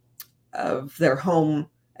of their home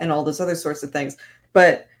and all those other sorts of things.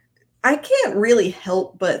 But I can't really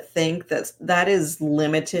help but think that is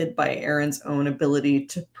limited by Eren's own ability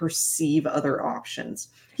to perceive other options.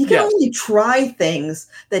 He can only try things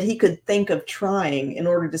that he could think of trying in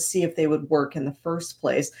order to see if they would work in the first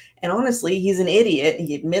place. And honestly, he's an idiot.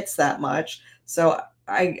 He admits that much. So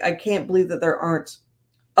I can't believe that there aren't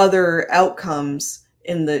other outcomes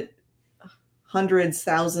in the hundreds,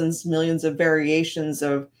 thousands, millions of variations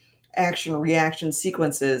of action reaction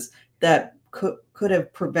sequences that could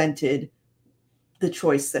have prevented the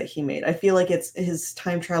choice that he made. I feel like it's his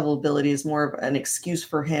time travel ability is more of an excuse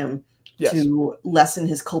for him to lessen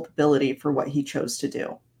his culpability for what he chose to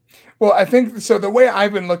do. Well, I think so. The way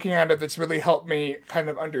I've been looking at it, that's really helped me kind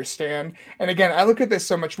of understand. And again, I look at this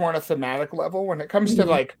so much more on a thematic level. When it comes to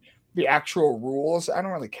like the actual rules, I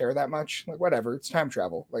don't really care that much. Like, whatever, it's time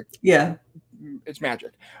travel. Like, yeah, it's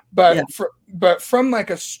magic. But but from like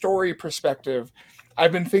a story perspective,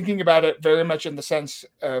 I've been thinking about it very much in the sense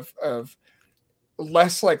of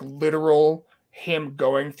less like literal him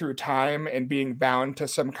going through time and being bound to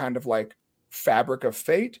some kind of like fabric of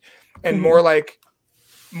fate, and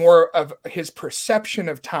more of his perception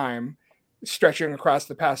of time stretching across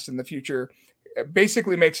the past and the future. It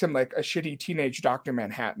basically makes him like a shitty teenage Dr.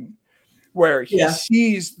 Manhattan, where he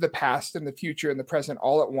sees the past and the future and the present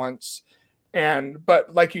all at once.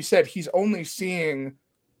 But like you said, he's only seeing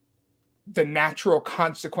the natural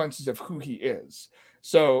consequences of who he is.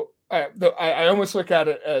 So I almost look at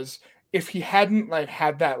it as if he hadn't like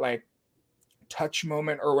had that like touch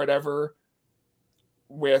moment or whatever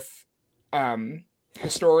with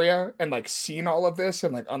Historia and like seen all of this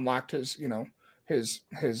and like unlocked his, you know, his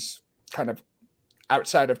kind of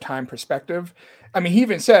outside of time perspective. I mean, he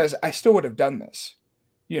even says, I still would have done this,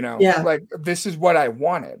 you know, like this is what I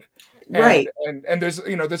wanted. Right. And there's,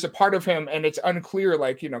 you know, there's a part of him, and it's unclear,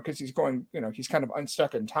 like, you know, because he's going, you know, he's kind of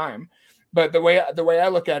unstuck in time. But the way I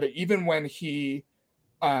look at it, even when he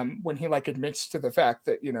like admits to the fact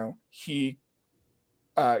that, you know, he's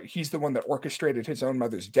the one that orchestrated his own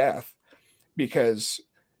mother's death, because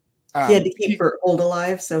he had to keep Berthold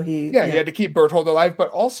alive. So he had to keep Berthold alive. But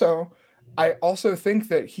also, I also think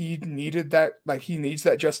that he needed that, like he needs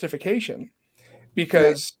that justification,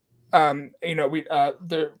 because you know,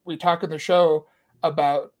 we talk in the show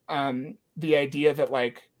about the idea that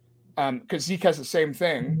like because Zeke has the same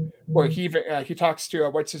thing where he talks to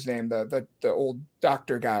what's his name, the old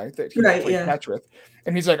doctor guy that he played catch with,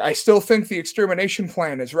 and he's like, I still think the extermination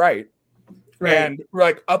plan is right. And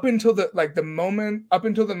like up until the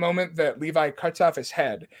moment that Levi cuts off his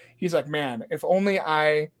head, he's like, man, if only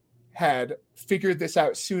I had figured this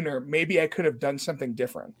out sooner, maybe I could have done something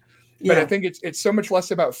different. But I think it's so much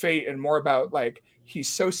less about fate and more about like he's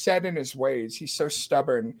so set in his ways, he's so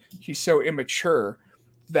stubborn, he's so immature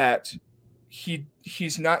that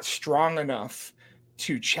he's not strong enough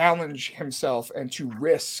to challenge himself and to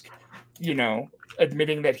risk, you know,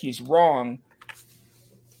 admitting that he's wrong,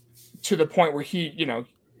 to the point where he, you know,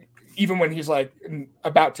 even when he's like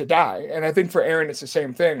about to die. And I think for Aaron, it's the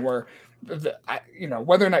same thing where, you know,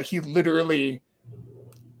 whether or not he literally,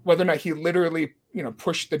 you know,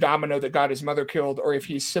 pushed the domino that got his mother killed, or if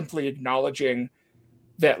he's simply acknowledging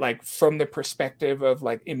that, like, from the perspective of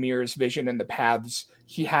like Emir's vision and the paths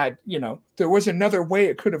he had, you know, there was another way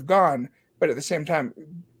it could have gone, but at the same time,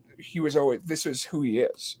 this is who he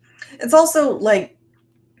is. It's also like,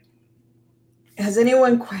 has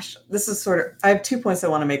anyone questioned, this is sort of, I have 2 points I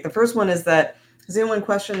want to make. The first one is that, has anyone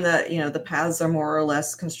questioned that, you know, the paths are more or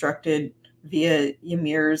less constructed via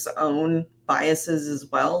Ymir's own biases as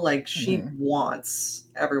well? Like, she wants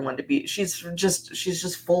everyone to be, she's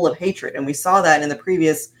just full of hatred. And we saw that in the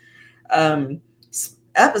previous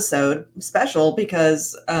episode special,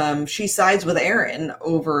 because she sides with Aaron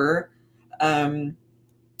over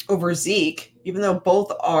Zeke, even though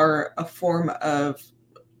both are a form of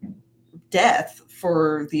death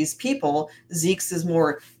for these people. Zeke's is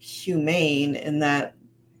more humane in that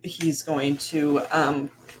he's going to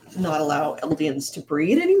not allow Eldians to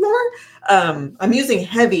breed anymore. I'm using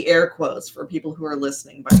heavy air quotes for people who are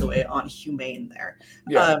listening, by the way, on humane there.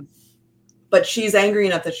 But she's angry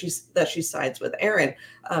enough that she sides with Aaron.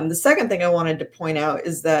 The second thing I wanted to point out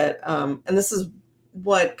is that, and this is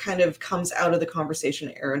what kind of comes out of the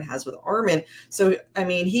conversation Aaron has with Armin. So, I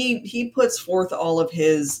mean, he puts forth all of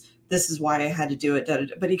his, this is why I had to do it,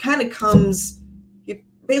 but he kind of he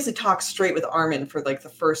basically talks straight with Armin for like the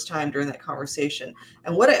first time during that conversation.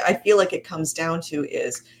 And what I feel like it comes down to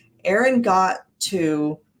is Aaron got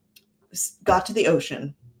to the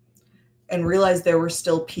ocean and realized there were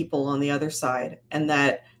still people on the other side, and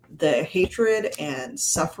that the hatred and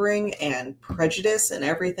suffering and prejudice and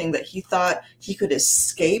everything that he thought he could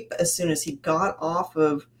escape as soon as he got off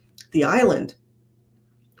of the island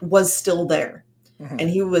was still there.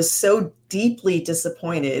 And he was so deeply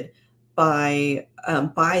disappointed by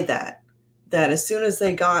that as soon as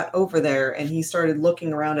they got over there and he started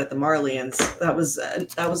looking around at the Marleyans, that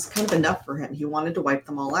was kind of enough for him. He wanted to wipe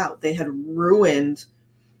them all out. They had ruined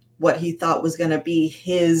what he thought was going to be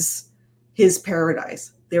his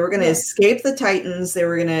paradise. They were going to escape the Titans. They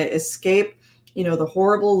were going to escape, the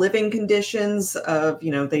horrible living conditions of,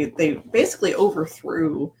 they basically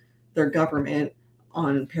overthrew their government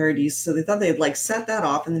on Paradise. So they thought they'd like set that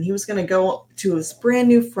off. And then he was going to go to this brand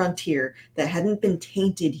new frontier that hadn't been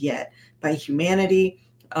tainted yet by humanity.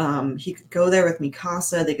 He could go there with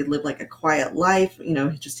Mikasa. They could live like a quiet life,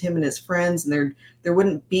 just him and his friends. And there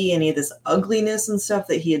wouldn't be any of this ugliness and stuff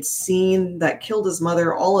that he had seen that killed his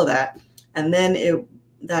mother, all of that. And then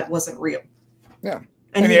that wasn't real. Yeah.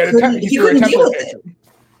 And he couldn't deal with it.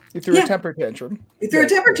 He threw a temper tantrum. He threw a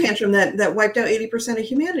temper tantrum that wiped out 80% of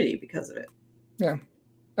humanity because of it. Yeah.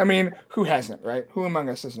 I mean, who hasn't, right? Who among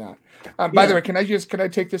us has not? By the way, can I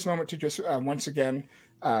take this moment to just once again,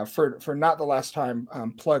 for not the last time,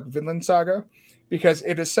 plug Vinland Saga, because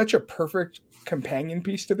it is such a perfect companion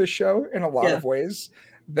piece to the show in a lot of ways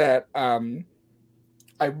that I'm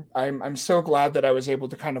so glad that I was able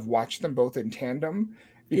to kind of watch them both in tandem,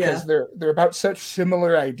 because they're about such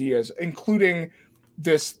similar ideas, including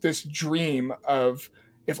this dream of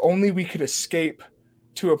if only we could escape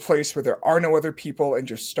to a place where there are no other people and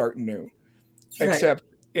just start new. Right. Except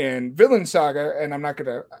in Vinland Saga, and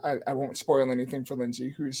I won't spoil anything for Lindsay,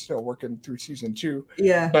 who's still working through season 2.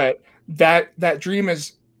 Yeah. But that dream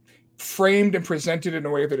is framed and presented in a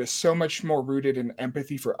way that is so much more rooted in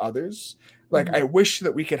empathy for others. Like, I wish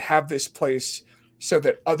that we could have this place so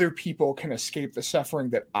that other people can escape the suffering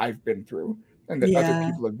that I've been through and that other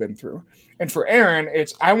people have been through. And for Aaron,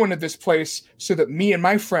 I wanted this place so that me and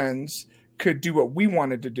my friends could do what we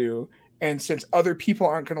wanted to do. And since other people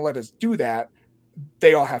aren't going to let us do that,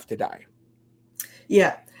 they all have to die.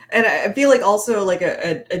 Yeah. And I feel like also like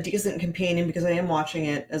a decent companion, because I am watching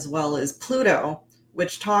it as well, is Pluto,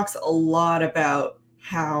 which talks a lot about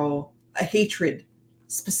how a hatred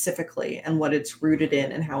specifically and what it's rooted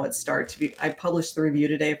in and how it starts. I published the review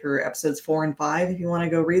today for episodes 4 and 5, if you want to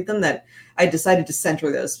go read them, that I decided to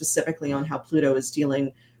center those specifically on how Pluto is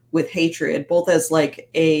dealing with hatred, both as like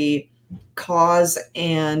a cause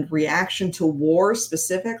and reaction to war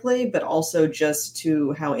specifically, but also just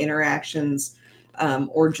to how interactions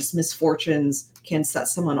or just misfortunes can set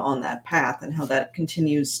someone on that path, and how that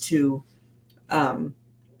continues to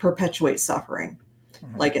perpetuate suffering.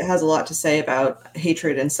 Like, it has a lot to say about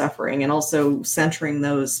hatred and suffering, and also centering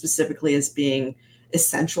those specifically as being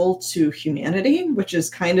essential to humanity, which is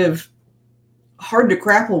kind of hard to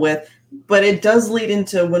grapple with, but it does lead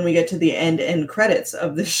into when we get to the end credits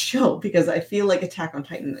of this show, because I feel like Attack on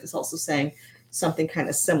Titan is also saying something kind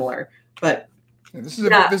of similar. But this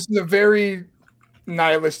is a very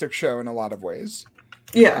nihilistic show in a lot of ways.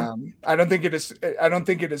 Yeah. I don't think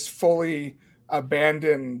it is fully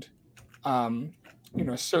abandoned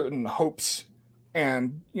certain hopes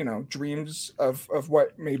and dreams of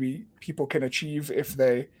what maybe people can achieve if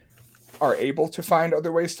they are able to find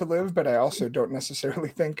other ways to live, but I also don't necessarily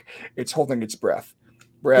think it's holding its breath.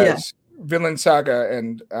 Whereas Vinland Saga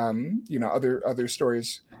and other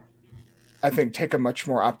stories, I think, take a much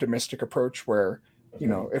more optimistic approach where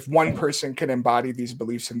if one person can embody these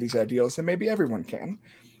beliefs and these ideals, then maybe everyone can.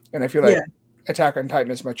 And I feel like Attack on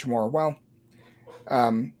Titan is much more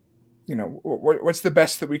what's the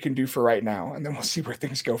best that we can do for right now, and then we'll see where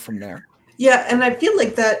things go from there. Yeah, and I feel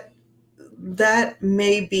like that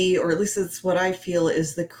may be, or at least it's what I feel,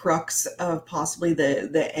 is the crux of possibly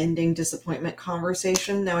the ending disappointment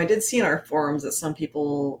conversation. Now, I did see in our forums that some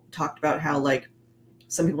people talked about how, like,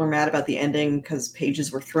 some people are mad about the ending because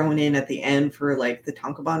pages were thrown in at the end for, like, the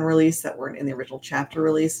Tankobon release that weren't in the original chapter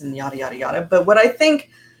release, and yada, yada, yada. But what I think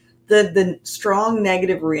the strong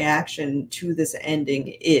negative reaction to this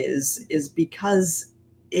ending is because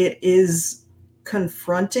it is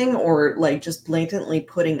confronting, or like just blatantly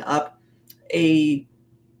putting up a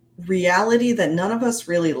reality that none of us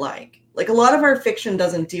really like. Like, a lot of our fiction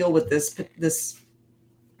doesn't deal with this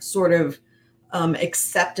sort of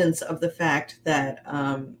acceptance of the fact that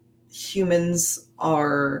humans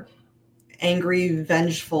are angry,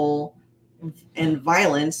 vengeful, and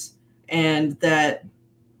violent, and that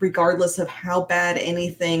regardless of how bad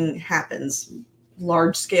anything happens,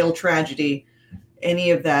 large-scale tragedy, any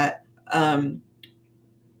of that,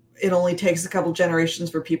 it only takes a couple generations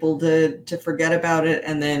for people to forget about it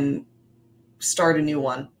and then start a new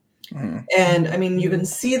one. Mm-hmm. And I mean, you can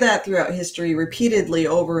see that throughout history repeatedly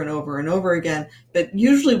over and over and over again, but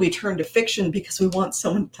usually we turn to fiction because we want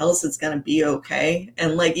someone to tell us it's going to be okay.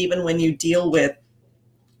 And like, even when you deal with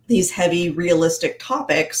these heavy realistic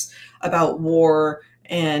topics about war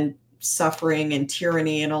and suffering and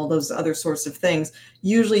tyranny and all those other sorts of things,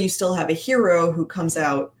 usually you still have a hero who comes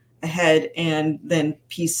out ahead, and then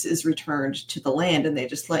peace is returned to the land, and they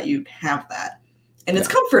just let you have that. And it's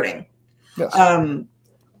comforting. Yes.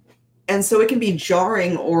 And so it can be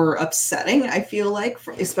jarring or upsetting, I feel like,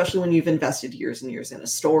 especially when you've invested years and years in a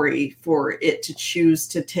story, for it to choose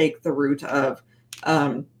to take the route of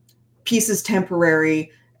peace is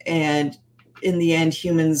temporary, and in the end,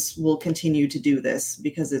 humans will continue to do this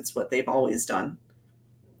because it's what they've always done.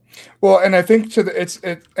 Well, and I think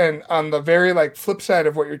and on the very like flip side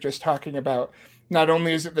of what you're just talking about, not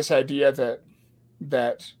only is it this idea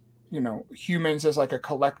that humans as like a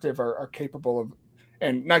collective are capable of,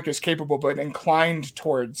 and not just capable but inclined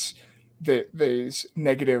towards these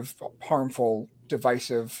negative, harmful,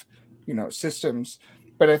 divisive systems.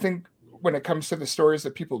 But I think when it comes to the stories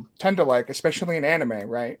that people tend to like, especially in anime,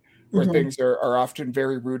 right, where things are often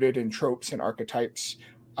very rooted in tropes and archetypes,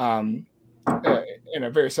 in a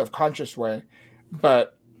very self-conscious way,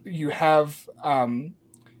 but you have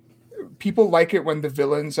people like it when the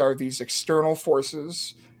villains are these external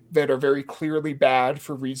forces that are very clearly bad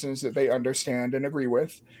for reasons that they understand and agree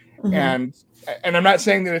with. And I'm not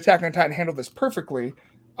saying that Attack on Titan handled this perfectly,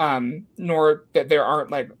 nor that there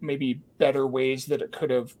aren't like maybe better ways that it could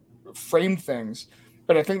have framed things,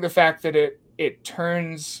 but I think the fact that it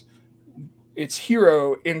turns its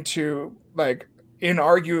hero into like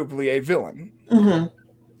inarguably a villain,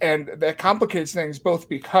 and that complicates things both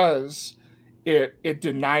because it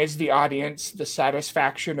denies the audience the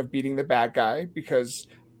satisfaction of beating the bad guy, because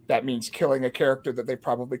that means killing a character that they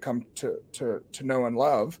probably come to know and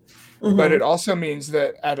love. But it also means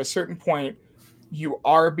that at a certain point you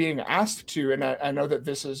are being asked to, and I know that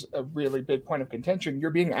this is a really big point of contention,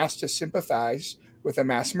 you're being asked to sympathize with a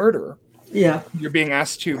mass murderer. Yeah. You're being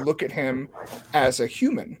asked to look at him as a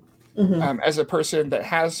human, as a person that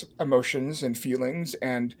has emotions and feelings,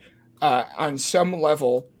 and on some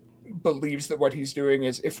level believes that what he's doing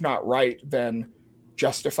is, if not right, then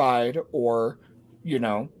justified or,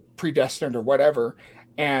 predestined or whatever.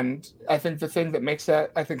 And I think the thing that makes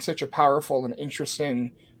that, I think, such a powerful and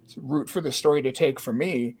interesting route for the story to take for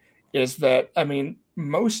me is that, I mean,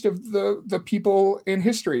 most of the people in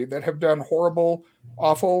history that have done horrible,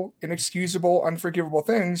 awful, inexcusable, unforgivable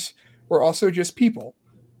things were also just people.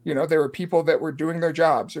 There were people that were doing their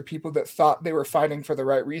jobs, or people that thought they were fighting for the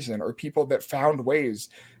right reason, or people that found ways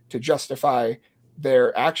to justify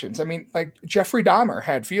their actions. I mean, like Jeffrey Dahmer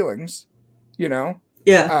had feelings,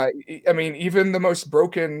 Yeah. I mean, even the most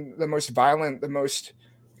broken, the most violent, the most,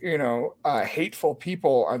 hateful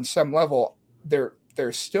people on some level,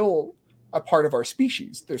 they're still a part of our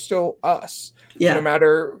species. They're still us. Yeah. No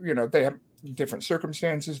matter, they have different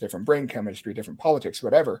circumstances, different brain chemistry, different politics,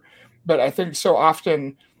 whatever. But I think so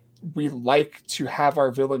often we like to have our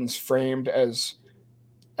villains framed as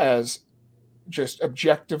just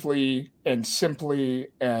objectively and simply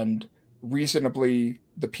and reasonably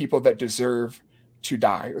the people that deserve to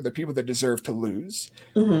die, or the people that deserve to lose.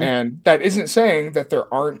 And that isn't saying that there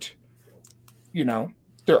aren't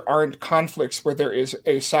conflicts where there is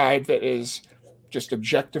a side that is just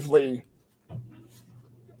objectively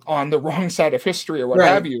on the wrong side of history or what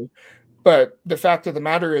have you. But the fact of the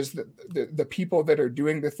matter is that the people that are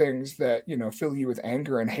doing the things that, fill you with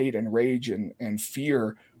anger and hate and rage and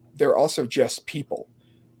fear, they're also just people.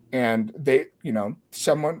 And they,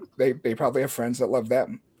 they probably have friends that love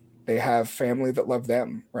them. They have family that love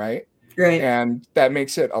them, right? Right. And that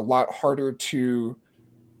makes it a lot harder to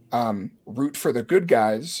root for the good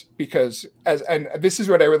guys, because and this is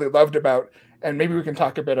what I really loved about, and maybe we can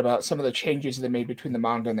talk a bit about some of the changes they made between the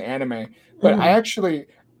manga and the anime. But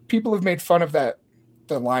people have made fun of the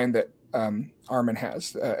line that Armin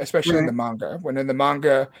has, especially in the manga. When in the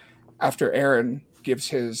manga, after Eren gives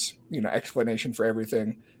his explanation for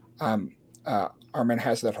everything, Armin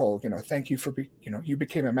has that whole thank you for you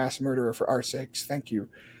became a mass murderer for our sakes, thank you.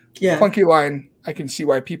 Clunky line. I can see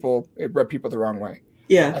why it rubbed people the wrong way.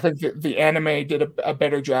 I think the anime did a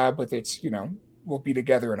better job with its we'll be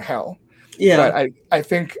together in hell. But I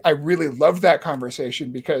think I really loved that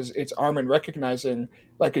conversation because it's Armin recognizing,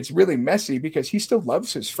 like, it's really messy because he still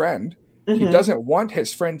loves his friend. He doesn't want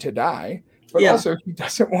his friend to die, but also he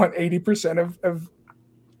doesn't want 80%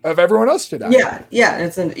 of everyone else to die.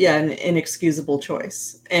 It's an inexcusable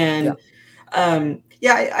choice. And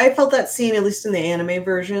I felt that scene, at least in the anime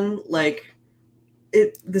version, like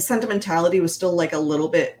the sentimentality was still like a little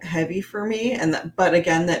bit heavy for me, but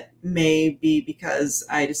again, that may be because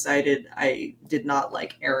I decided I did not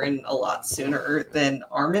like Eren a lot sooner than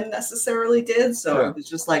Armin necessarily did. So it was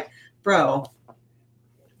just like, bro,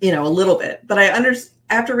 a little bit. But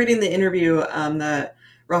after reading the interview that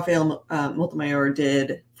Rafael Montemayor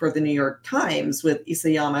did for the New York Times with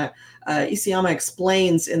Isayama, Isayama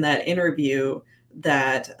explains in that interview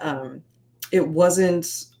that it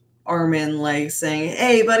wasn't Armin like saying,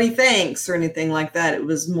 "Hey, buddy, thanks," or anything like that. It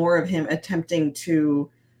was more of him attempting to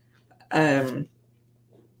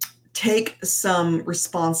take some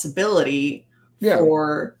responsibility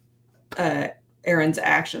for Aaron's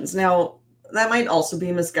actions. Now, that might also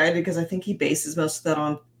be misguided because I think he bases most of that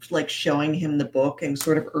on like showing him the book and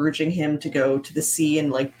sort of urging him to go to the sea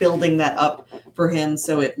and like building that up for him.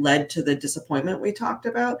 So it led to the disappointment we talked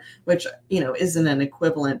about, which, isn't an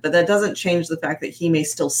equivalent, but that doesn't change the fact that he may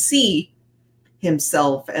still see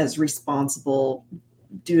himself as responsible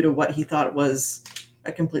due to what he thought was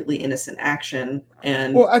a completely innocent action.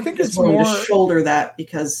 And I think it's more to shoulder that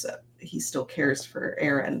because he still cares for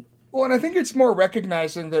Aaron. Well, and I think it's more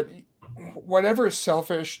recognizing that whatever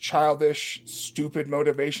selfish, childish, stupid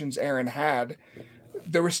motivations Aaron had,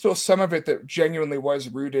 there was still some of it that genuinely was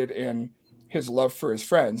rooted in his love for his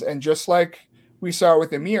friends. And just like we saw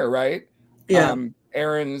with Emir, right? Yeah.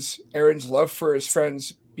 Aaron's love for his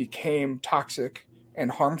friends became toxic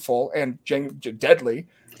and harmful and deadly.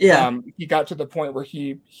 Yeah. He got to the point where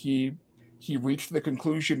he reached the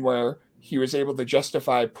conclusion where he was able to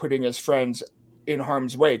justify putting his friends in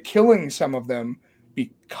harm's way, killing some of them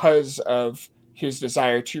because of his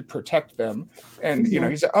desire to protect them. And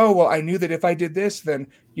he said, "Oh well, I knew that if I did this, then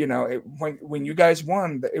when you guys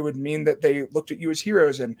won, it would mean that they looked at you as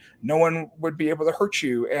heroes, and no one would be able to hurt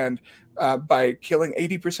you. And by killing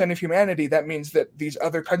 80% of humanity, that means that these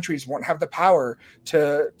other countries won't have the power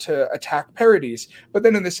to attack Paradis." But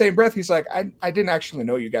then in the same breath, he's like, "I didn't actually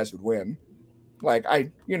know you guys would win. Like I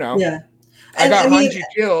got Hanji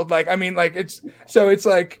killed. It's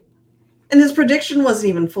like." And his prediction wasn't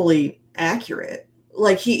even fully accurate.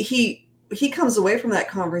 Like he comes away from that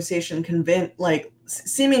conversation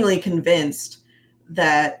seemingly convinced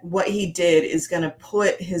that what he did is going to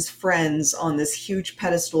put his friends on this huge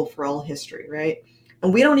pedestal for all history, right?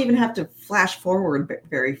 And we don't even have to flash forward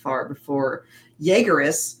very far before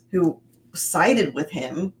Jaegerists, who sided with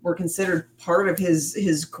him, were considered part of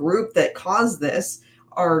his group that caused this,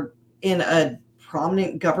 are in a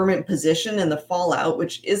prominent government position in the fallout,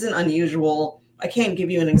 which isn't unusual. I can't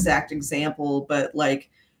give you an exact example, but like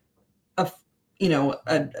a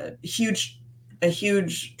huge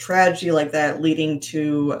tragedy like that leading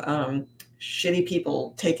to shitty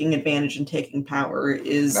people taking advantage and taking power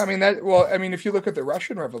is. If you look at the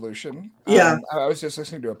Russian Revolution, I was just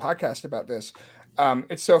listening to a podcast about this.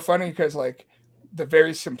 It's so funny because like the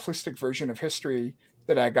very simplistic version of history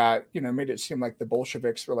that I got, made it seem like the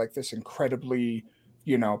Bolsheviks were like this incredibly,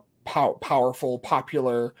 powerful,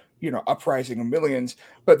 popular, uprising of millions.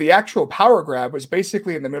 But the actual power grab was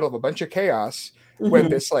basically in the middle of a bunch of chaos when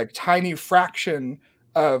this like tiny fraction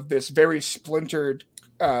of this very splintered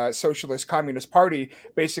socialist communist party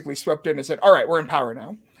basically swept in and said, "All right, we're in power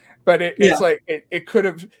now." But it could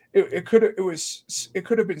have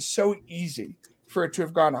been so easy for it to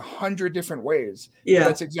have gone 100 different ways. Yeah.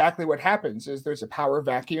 That's exactly what happens is there's a power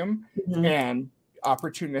vacuum and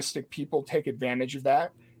opportunistic people take advantage of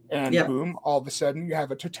that. And boom, all of a sudden you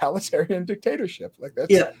have a totalitarian dictatorship. Like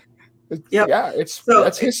that's,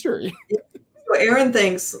 that's history. So Aaron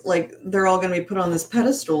thinks like they're all going to be put on this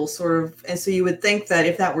pedestal sort of. And so you would think that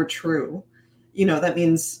if that were true, that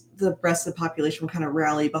means the rest of the population would kind of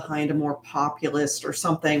rally behind a more populist or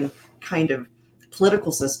something kind of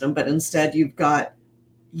political system, but instead you've got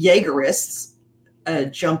Jaegerists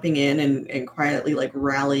jumping in and quietly like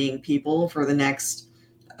rallying people for the next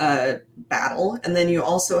battle. And then you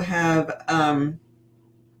also have sorry,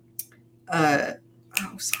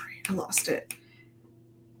 I lost it.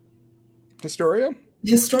 Historia?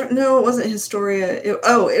 No, it wasn't Historia.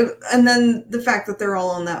 And then the fact that they're all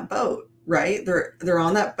on that boat, right? They're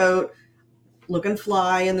on that boat looking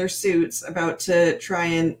fly in their suits, about to try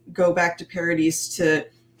and go back to Paradis to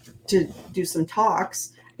do some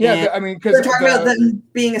talks. Yeah, because they're talking about them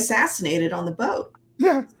being assassinated on the boat.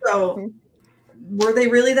 Yeah. So, were they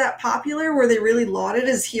really that popular? Were they really lauded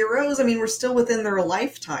as heroes? I mean, we're still within their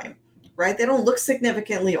lifetime, right? They don't look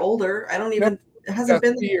significantly older. It hasn't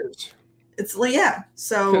been years. It's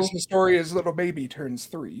so because Historia's little baby turns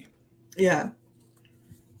 3. Yeah.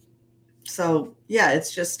 So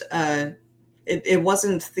it's just it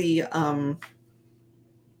wasn't the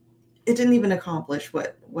it didn't even accomplish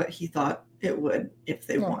what he thought it would if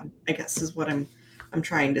they won, I guess is what I'm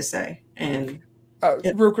trying to say. And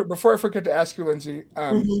real quick before I forget to ask you, Lindsay,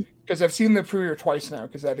 because I've seen the premiere twice now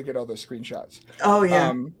because I had to get all those screenshots. Oh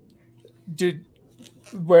yeah.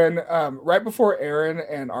 When right before Aaron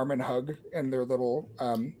and Armin hug in their little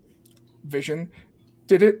vision,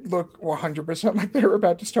 did it look 100% like they were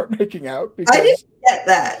about to start making out? Because I didn't get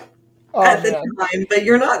that at the time, but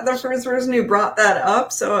you're not the first person who brought that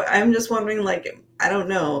up, so I'm just wondering, like, I don't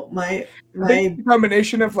know. My I think the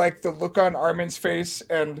combination of like the look on Armin's face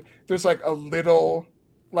and there's like a little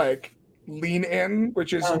like lean in,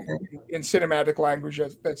 which is okay. in cinematic language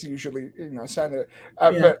that's usually sign of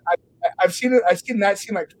Yeah. but I've seen it. I've seen that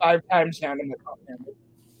scene like 5 times now, and I'm like, oh man,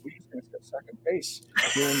 he's gonna get second base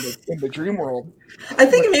here in the dream world. I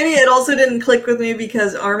think maybe it also didn't click with me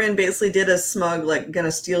because Armin basically did a smug, like,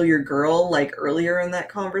 gonna steal your girl, like, earlier in that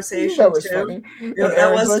conversation, That was too. funny. You And know, that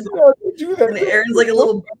Aaron's was, like, no, don't do that. and Aaron's like a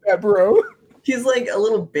little, that, bro. he's like a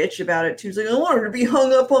little bitch about it, too. He's like, I want her to be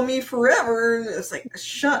hung up on me forever. And it's like,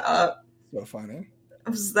 shut up. So funny.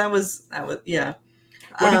 That was, yeah.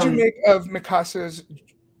 What did you make of Mikasa's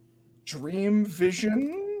dream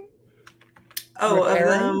vision? Oh, of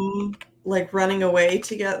them, like, running away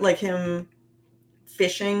to get, like, him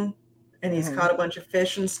fishing, and he's caught a bunch of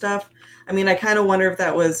fish and stuff. I mean, I kind of wonder if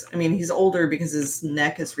that was, I mean, he's older because his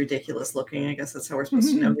neck is ridiculous looking. I guess that's how we're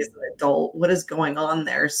supposed to know he's an adult. What is going on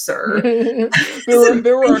there, sir?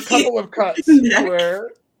 there were a couple of cuts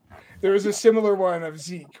where there was a similar one of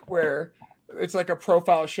Zeke where it's like a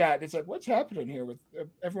profile shot. It's like, what's happening here with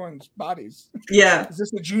everyone's bodies? Yeah. Is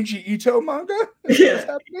this a Junji Ito manga? Yeah. What's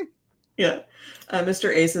happening? Yeah.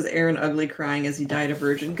 Mr. A says Aaron ugly crying as he died a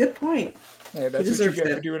virgin. Good point. Yeah, that's what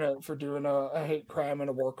you get for doing a hate crime and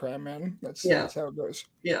a war crime, man. That's how it goes.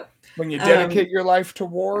 Yeah. When you dedicate your life to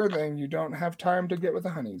war, then you don't have time to get with the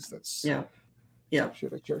honeys. That's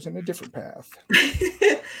should have chosen a different path.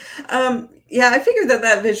 Yeah, I figured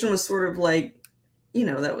that vision was sort of like,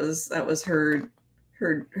 that was her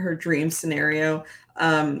dream scenario.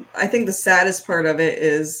 I think the saddest part of it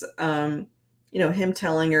is him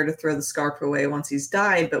telling her to throw the scarf away once he's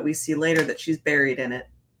died, but we see later that she's buried in it.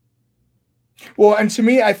 Well, and to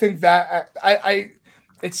me, I think that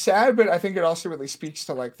it's sad, but I think it also really speaks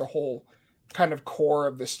to like the whole kind of core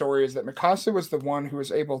of the story is that Mikasa was the one who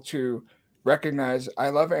was able to recognize, I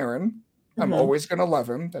love Aaron. I'm always going to love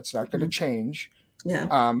him. That's not going to change.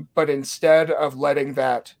 Yeah. But instead of letting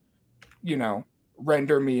that,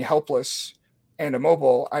 render me helpless and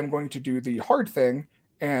immobile, I'm going to do the hard thing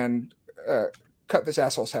and cut this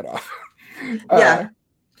asshole's head off. Yeah.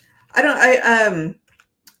 I don't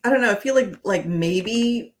know. I feel like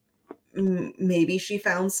maybe she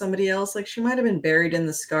found somebody else. Like she might have been buried in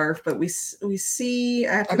the scarf, but we see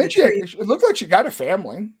after. I think it looked like she got a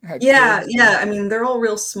family. Yeah. I mean, they're all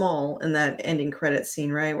real small in that ending credit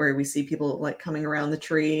scene, right, where we see people like coming around the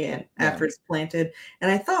tree and after it's planted.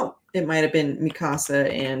 And I thought it might have been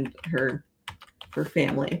Mikasa and her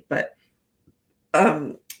family, but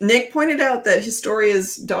Nick pointed out that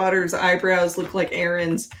Historia's daughter's eyebrows look like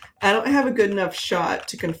Aaron's. I don't have a good enough shot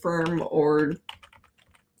to confirm or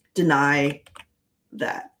deny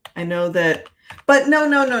that. I know that, but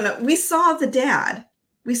no. We saw the dad.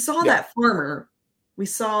 We saw that farmer. We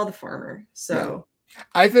saw the farmer. So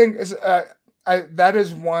I think that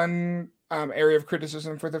is one area of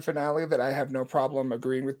criticism for the finale that I have no problem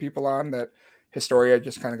agreeing with people on, that Historia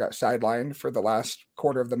just kind of got sidelined for the last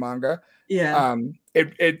quarter of the manga. Yeah.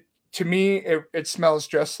 It to me it smells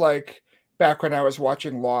just like back when I was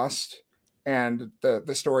watching Lost and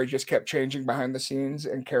the story just kept changing behind the scenes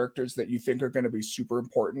and characters that you think are going to be super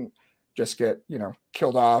important just get,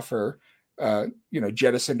 killed off or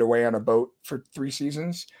jettisoned away on a boat for 3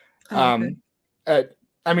 seasons. I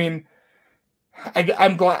mean,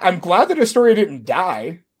 I'm glad that Historia didn't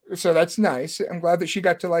die. So that's nice. I'm glad that she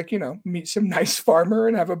got to meet some nice farmer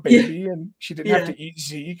and have a baby, and she didn't have to eat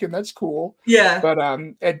Zeke, and that's cool. Yeah. But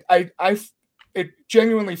it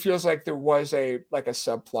genuinely feels like there was a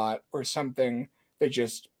subplot or something that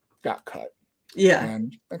just got cut. Yeah.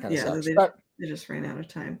 And that kind of sucks. They just ran out of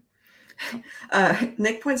time.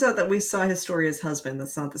 Nick points out that we saw Historia's husband.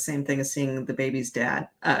 That's not the same thing as seeing the baby's dad.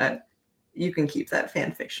 You can keep that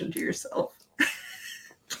fan fiction to yourself.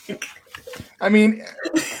 I mean,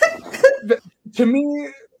 to me,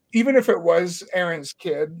 even if it was Aaron's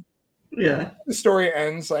kid, the story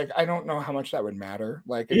ends. Like, I don't know how much that would matter.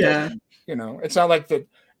 Like, it's not like the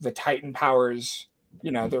Titan powers,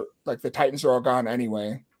 the Titans are all gone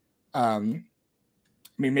anyway. I mean,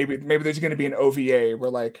 maybe there's going to be an OVA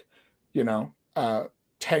where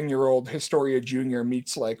 10-year-old Historia Jr.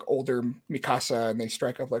 meets like older Mikasa and they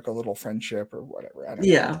strike up like a little friendship or whatever. I don't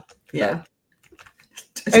know. Yeah.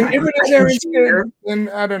 And if it is Aaron's kid, then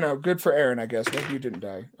I don't know. Good for Aaron, I guess. Maybe you didn't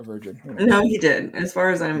die a virgin. No, he did. As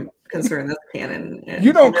far as I'm concerned, that's canon.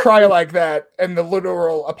 You don't cry like that in the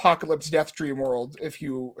literal apocalypse death dream world if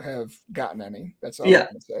you have gotten any. That's all I'm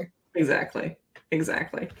going to say. Exactly.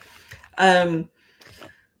 I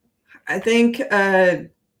think as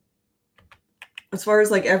far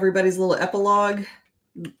as like everybody's little epilogue,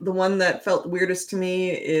 The one that felt weirdest to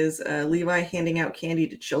me is Levi handing out candy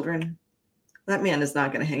to children. That man is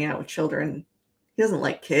not going to hang out with children. He doesn't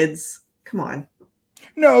like kids. Come on.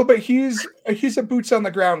 No, but he's a boots on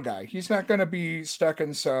the ground guy. He's not going to be stuck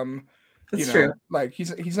in some, That's true. like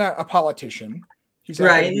he's not a politician. He's not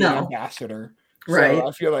going Right? to be an No. ambassador. Right. So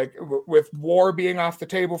I feel like with war being off the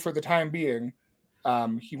table for the time being,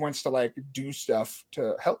 he wants to like do stuff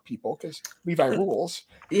to help people because Levi rules.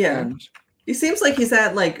 Yeah. And he seems like he's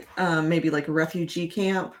at like maybe like a refugee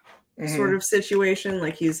camp sort of situation.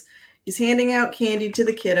 Like he's handing out candy to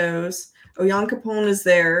the kiddos. Jan Capone is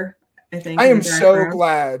there, I think. I am so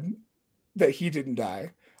glad that he didn't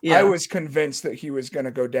die. Yeah. I was convinced that he was going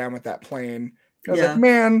to go down with that plane. I was like,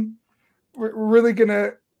 man, we're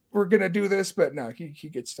gonna do this, but no, he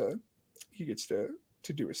gets to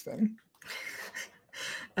do his thing.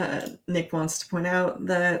 Nick wants to point out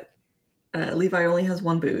that Levi only has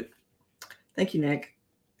one boot. Thank you, Nick.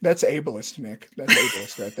 That's ableist, Nick. That's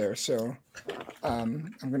ableist right there. So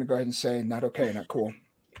I'm going to go ahead and say not okay, not cool.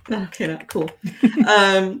 Not okay, not cool.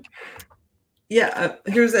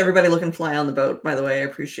 Here's everybody looking fly on the boat, by the way. I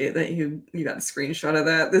appreciate that you got a screenshot of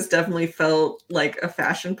that. This definitely felt like a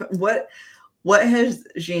fashion. What has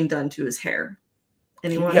Jean done to his hair?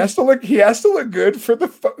 Anyone? He has to look good for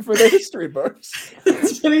the history books.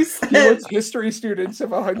 That's what he said. He wants history students of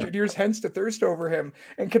 100 years hence to thirst over him.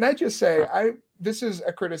 And can I just say, this is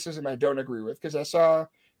a criticism I don't agree with, because I saw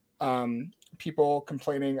people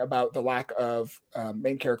complaining about the lack of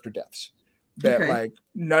main character deaths. That like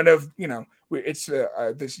none of it's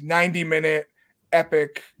this 90-minute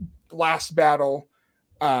epic last battle,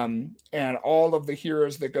 and all of the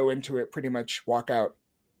heroes that go into it pretty much walk out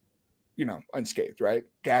unscathed, right?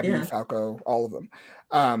 Gabby, Falco, all of them.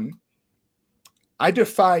 I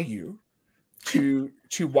defy you to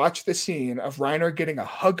watch the scene of Reiner getting a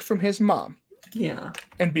hug from his mom,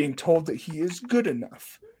 and being told that he is good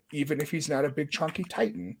enough, even if he's not a big chunky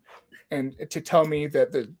titan, and to tell me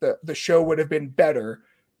that the show would have been better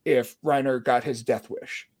if Reiner got his death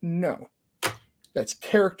wish. No, that's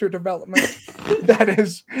character development. that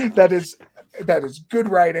is good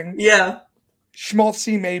writing. Yeah.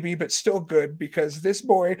 Schmaltzy maybe, but still good, because this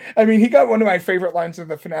boy, I mean, he got one of my favorite lines in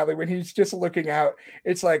the finale when he's just looking out.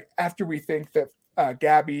 It's like, after we think that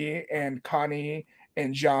Gabby and Connie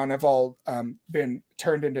and Jean have all been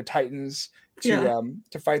turned into titans to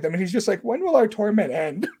fight them, and he's just like, when will our torment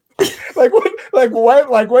end? when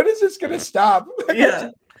is this gonna stop?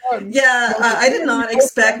 I did not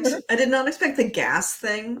expect the gas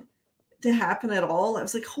thing to happen at all. I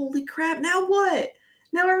was like, holy crap, now what?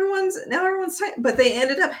 Now everyone's tight, but they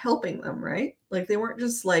ended up helping them, right? Like they weren't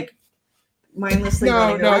just like mindlessly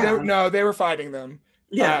running around. No, they were fighting them.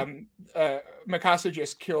 Yeah. Mikasa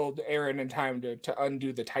just killed Eren in time to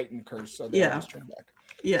undo the Titan curse, so they just turned back.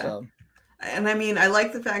 Yeah. So. And I mean, I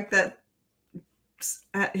like the fact that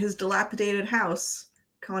at his dilapidated house,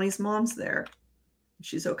 Connie's mom's there.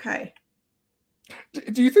 She's okay.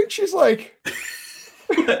 Do you think she's like?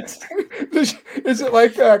 Is it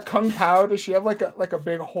like Kung Pao? Does she have like a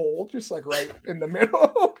big hole just like right in the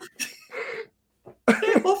middle?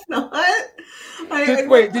 I hope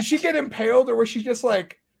not. Did she get impaled, or was she just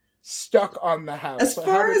like stuck on the house? As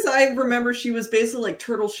far as I remember, she was basically like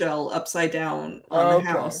turtle shell upside down on the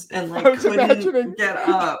house and like couldn't get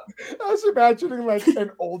up. I was imagining like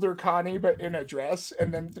an older Connie but in a dress,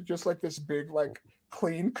 and then just like this big like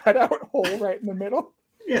clean cut out hole right in the middle.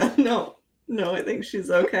 Yeah, no, I think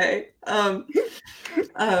she's okay. I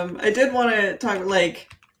did want to talk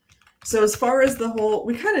so as far as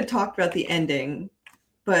we kind of talked about the ending,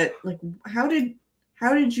 but like how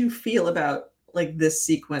did you feel about like this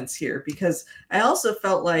sequence here? Because I also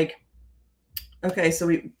felt like, okay, so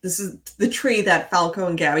this is the tree that Falco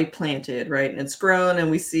and Gabby planted, right? And it's grown, and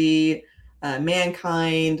we see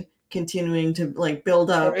mankind continuing to like build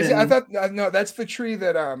up. I thought no, that's the tree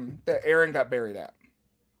that Eren got buried at.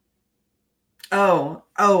 Oh,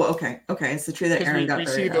 okay. It's the tree that Eren got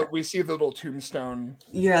buried at. We see the little tombstone.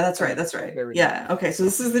 Yeah, that's right. Yeah, okay. So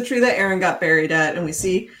this is the tree that Eren got buried at, and we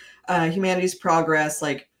see humanity's progress,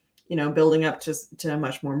 like, building up to a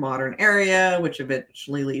much more modern area, which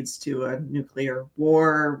eventually leads to a nuclear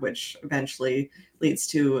war, which eventually leads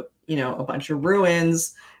to, a bunch of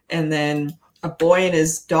ruins, and then a boy and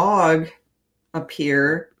his dog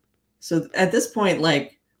appear. So at this point,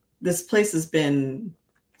 like, this place has been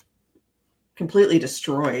completely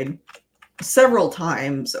destroyed several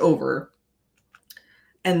times over.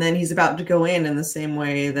 And then he's about to go in the same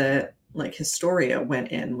way that like Historia went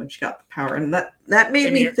in when she got the power. And that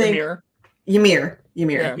made me think Ymir,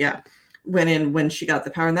 yeah, went in when she got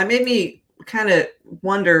the power. And that made me kind of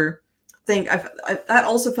wonder, think that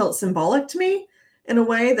also felt symbolic to me in a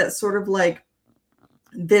way, that sort of like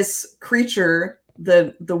this creature,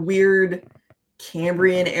 the weird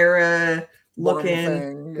Cambrian era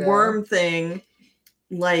looking worm thing,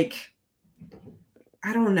 like,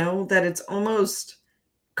 I don't know, that it's almost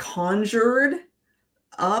conjured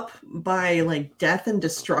up by like death and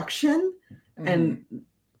destruction and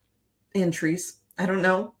trees. I don't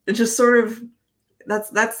know. It just sort of,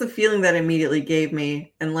 that's the feeling that immediately gave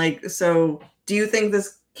me. And like, so do you think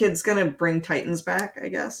this kid's gonna bring Titans back, I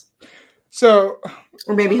guess? So,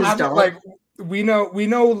 or maybe his dog. Like, we know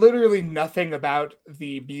literally nothing about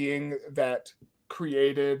the being that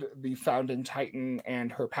created the founding Titan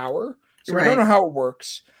and her power. So we don't know how it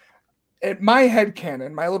works. At my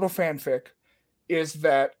headcanon, my little fanfic, is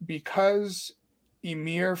that because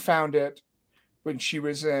Ymir found it when she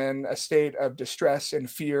was in a state of distress and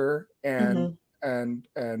fear and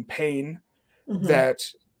pain, that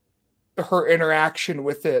her interaction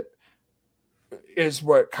with it is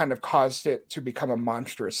what kind of caused it to become a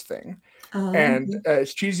monstrous thing. And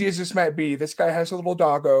as cheesy as this might be, this guy has a little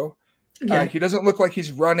doggo. He doesn't look like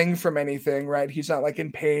he's running from anything, right? He's not like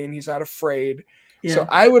in pain. He's not afraid. So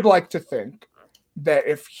I would like to think that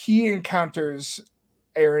if he encounters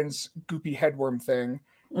Aaron's goopy headworm thing,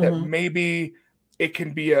 that maybe it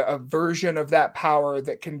can be a version of that power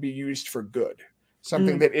that can be used for good.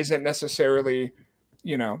 Something that isn't necessarily,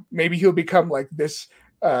 maybe he'll become like this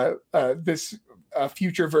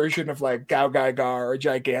future version of like Gao Gaigar or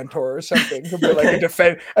Gigantor or something. He'll be like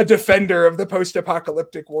a defender of the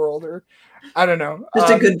post-apocalyptic world, or I don't know.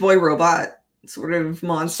 Just a good boy robot sort of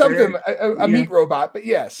monster. Something, a meat robot, but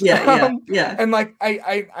yes. Yeah. And like,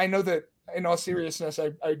 I know that in all seriousness,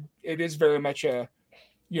 it is very much a,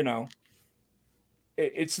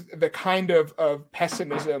 it's the kind of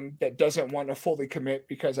pessimism that doesn't want to fully commit,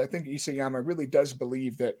 because I think Isayama really does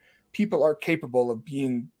believe that people are capable of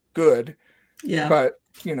being good. Yeah. But,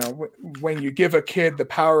 when you give a kid the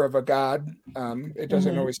power of a god, it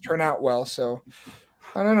doesn't always turn out well. So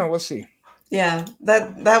I don't know. We'll see. Yeah,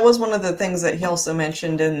 that was one of the things that he also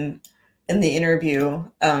mentioned in the interview.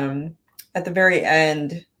 At the very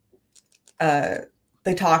end,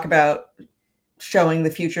 they talk about showing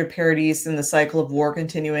the future of Paradise and the cycle of war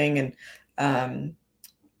continuing, and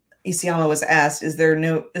Isayama was asked, "Is there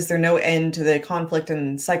no end to the conflict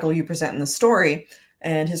and cycle you present in the story?"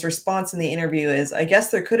 And his response in the interview is, "I guess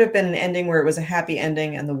there could have been an ending where it was a happy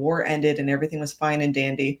ending and the war ended and everything was fine and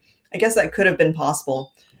dandy. I guess that could have been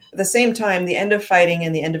possible. At the same time, the end of fighting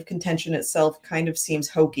and the end of contention itself kind of seems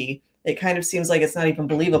hokey. It kind of seems like it's not even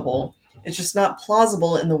believable. It's just not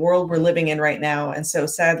plausible in the world we're living in right now. And so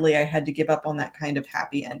sadly, I had to give up on that kind of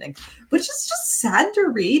happy ending," which is just sad to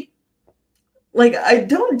read. Like, I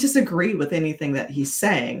don't disagree with anything that he's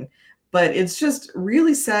saying, but it's just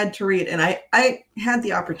really sad to read. And I had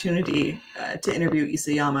the opportunity to interview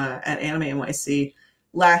Isayama at Anime NYC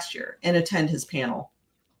last year and attend his panel.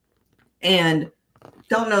 And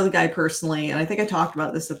don't know the guy personally, and I think I talked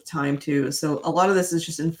about this at the time too. So a lot of this is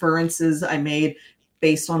just inferences I made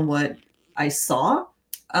based on what I saw.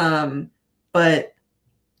 But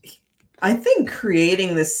I think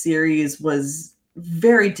creating this series was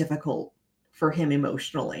very difficult for him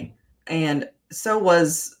emotionally, and so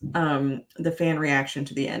was the fan reaction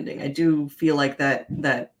to the ending. I do feel like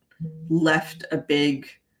that left a big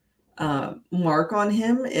mark on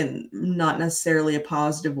him in not necessarily a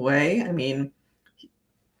positive way. I mean,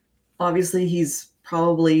 obviously, he's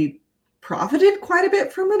probably profited quite a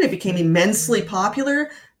bit from it. It became immensely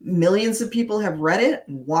popular. Millions of people have read it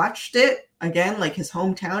and watched it. Again, like his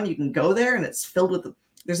hometown, you can go there and it's filled with,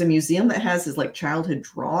 there's a museum that has his like childhood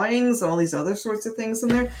drawings and all these other sorts of things in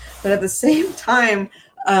there. But at the same time,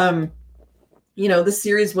 the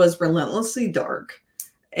series was relentlessly dark,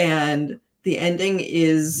 and the ending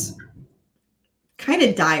is kind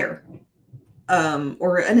of dire,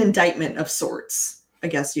 or an indictment of sorts, I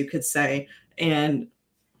guess you could say. And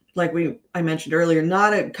like I mentioned earlier,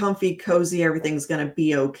 not a comfy, cozy, everything's going to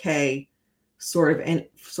be okay sort of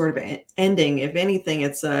ending. If anything,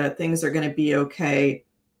 it's things are going to be okay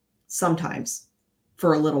sometimes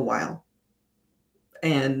for a little while.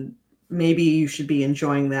 And maybe you should be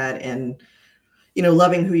enjoying that and,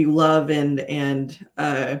 loving who you love and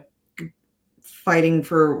fighting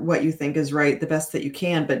for what you think is right the best that you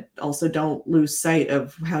can, but also don't lose sight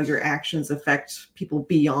of how your actions affect people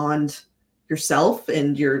beyond yourself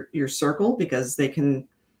and your circle, because they can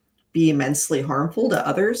be immensely harmful to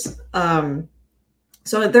others.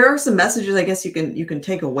 So there are some messages I guess you can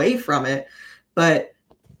take away from it, but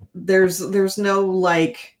there's no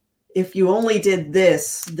like, if you only did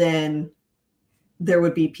this, then there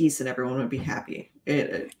would be peace and everyone would be happy.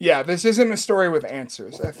 Yeah, this isn't a story with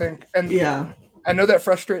answers, I think. And yeah. I know that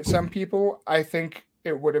frustrates some people. I think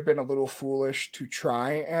it would have been a little foolish to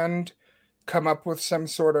try and come up with some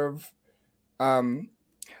sort of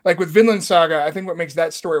like with Vinland Saga. I think what makes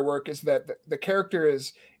that story work is that the character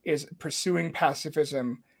is pursuing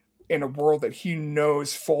pacifism in a world that he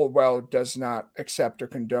knows full well does not accept or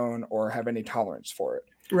condone or have any tolerance for it.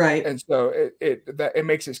 Right. And so it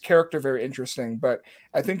makes his character very interesting. But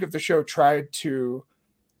I think if the show tried to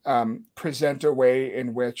present a way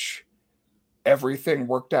in which everything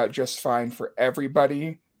worked out just fine for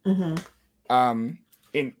everybody in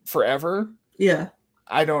forever, yeah,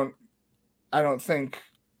 I don't think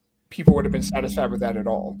people would have been satisfied with that at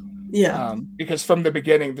all. Yeah. Because from the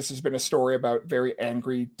beginning, this has been a story about very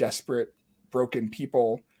angry, desperate, broken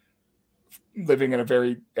people living in a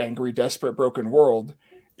very angry, desperate, broken world.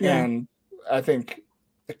 Yeah. And I think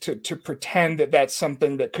to pretend that that's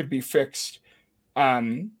something that could be fixed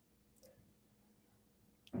by,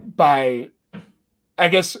 I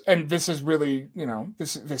guess, and this is really,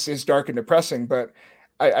 this is dark and depressing, but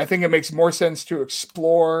I think it makes more sense to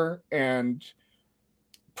explore and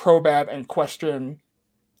probe at and question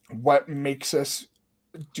what makes us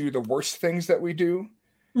do the worst things that we do,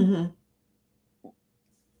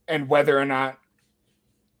 and whether or not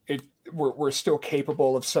we're still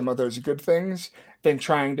capable of some of those good things, than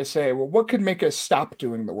trying to say, well, what could make us stop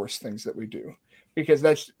doing the worst things that we do? Because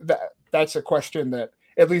that's a question that,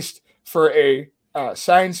 at least for a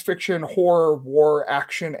science fiction, horror, war,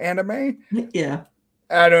 action anime, yeah,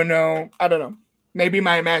 I don't know. Maybe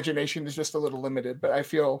my imagination is just a little limited, but I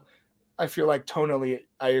feel like tonally,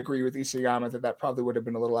 I agree with Isayama that probably would have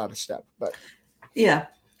been a little out of step. But yeah,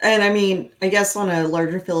 and I mean, I guess on a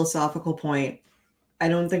larger philosophical point, I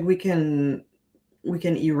don't think we can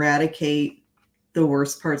eradicate the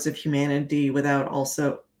worst parts of humanity without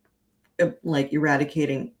also like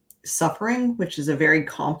eradicating suffering, which is a very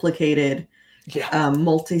complicated,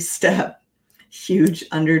 multi-step, huge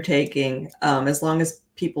undertaking. As long as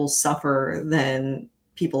people suffer, then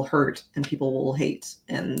people hurt and people will hate,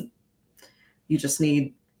 and you just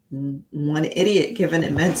need one idiot given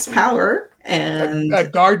immense power, and a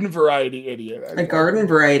garden variety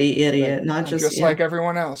idiot, not just like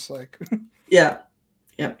everyone else. Like, yeah,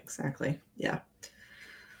 exactly. Yeah,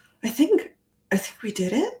 I think we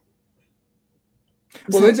did it.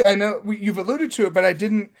 Well, I know you've alluded to it, but I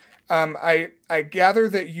didn't. I gather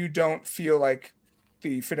that you don't feel like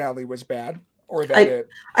the finale was bad, or that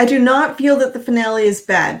I do not feel that the finale is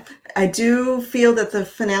bad. I do feel that the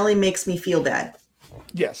finale makes me feel bad.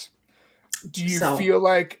 Yes. Do you feel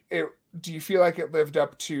like it? Do you feel like it lived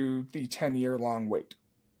up to the 10-year long wait?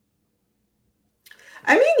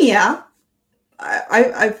 I mean, yeah.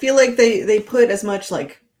 I feel like they put as much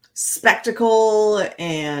like spectacle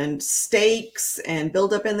and stakes and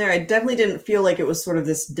build up in there. I definitely didn't feel like it was sort of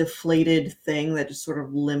this deflated thing that just sort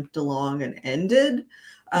of limped along and ended.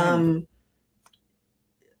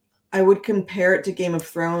 I would compare it to Game of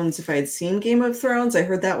Thrones. If I had seen Game of Thrones, I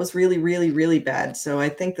heard that was really, really, really bad. So I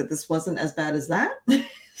think that this wasn't as bad as that.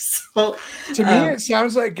 So to me, it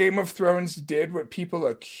sounds like Game of Thrones did what people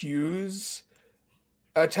accuse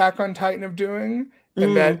Attack on Titan of doing,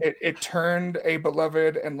 and that it turned a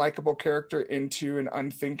beloved and likable character into an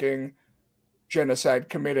unthinking, genocide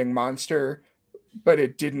committing monster, but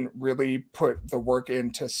it didn't really put the work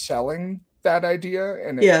into selling that idea,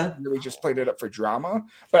 and it really just played it up for drama.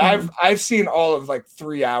 But I've seen all of like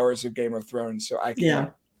 3 hours of Game of Thrones, so I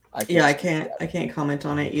can't. I can't comment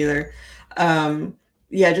on it either.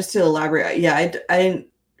 Just to elaborate, I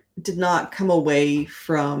did not come away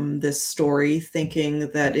from this story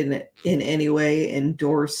thinking that in any way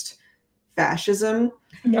endorsed fascism.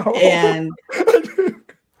 No. And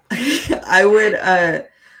I would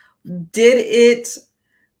did it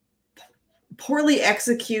poorly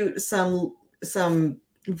execute some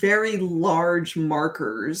very large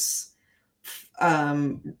markers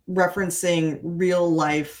referencing real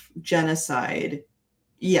life genocide?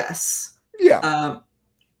 Yes. Yeah.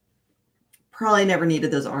 Probably never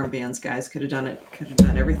needed those armbands, guys. Could have done it. Could have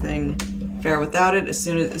done everything fair without it. As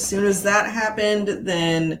soon as that happened,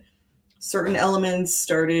 then certain elements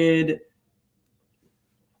started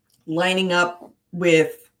lining up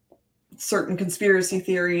with certain conspiracy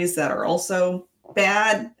theories that are also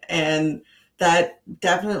bad, and that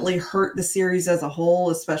definitely hurt the series as a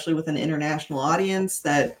whole, especially with an international audience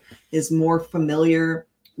that is more familiar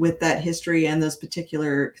with that history and those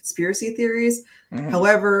particular conspiracy theories.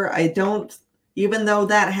 However, even though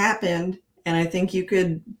that happened, and I think you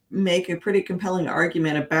could make a pretty compelling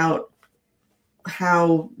argument about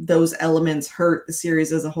how those elements hurt the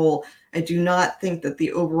series as a whole. I do not think that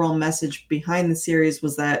the overall message behind the series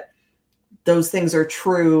was that those things are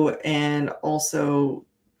true and also,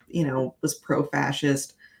 was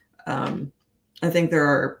pro-fascist. I think there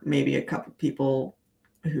are maybe a couple people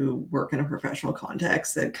who work in a professional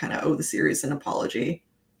context that kind of owe the series an apology,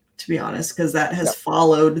 to be honest, because that has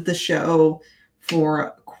followed the show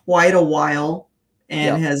for quite a while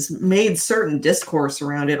and has made certain discourse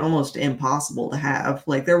around it almost impossible to have.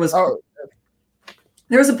 Like there was a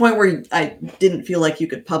point where I didn't feel like you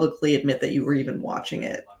could publicly admit that you were even watching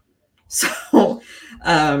it. So, well,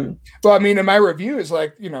 I mean, in my review is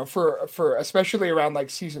like, for especially around like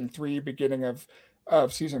season 3, beginning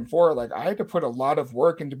of season 4, like I had to put a lot of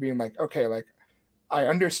work into being like, okay, like I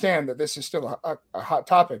understand that this is still a hot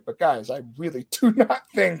topic, but guys, I really do not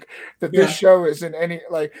think that this show is in any,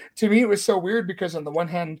 like, to me, it was so weird because on the one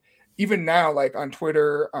hand, even now, like on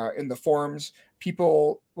Twitter, in the forums,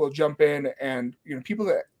 people will jump in and, people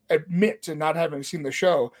that admit to not having seen the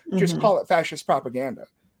show just call it fascist propaganda.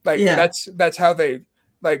 Like that's how they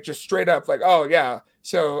like just straight up like, oh yeah.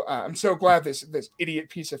 So I'm so glad this idiot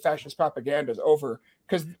piece of fascist propaganda is over,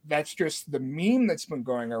 because that's just the meme that's been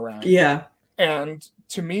going around. Yeah. And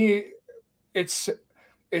to me, it's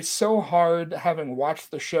so hard having watched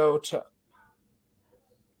the show to.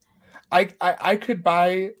 I could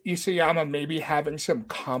buy Isayama maybe having some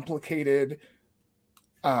complicated,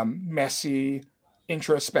 messy,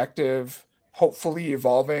 introspective, hopefully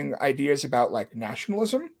evolving ideas about like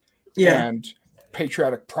nationalism and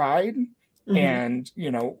patriotic pride and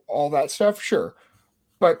all that stuff, sure.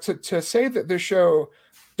 But to say that this show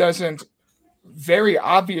doesn't very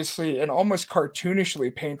obviously and almost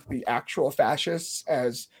cartoonishly paint the actual fascists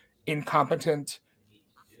as incompetent,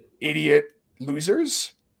 idiot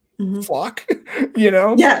losers, Flock,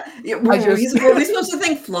 Yeah. Were we supposed to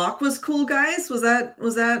think Flock was cool, guys? Was that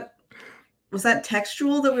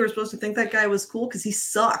textual that we were supposed to think that guy was cool? Because he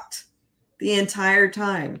sucked the entire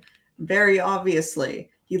time. Very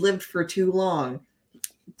obviously. He lived for too long.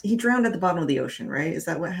 He drowned at the bottom of the ocean, right? Is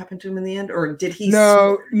that what happened to him in the end? Or did he?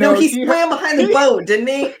 No, he swam behind the boat, didn't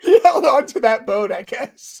he? He held on to that boat, I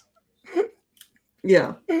guess.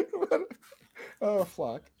 Yeah. Oh,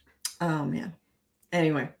 Flock. Oh, man.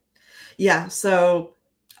 Anyway. Yeah, so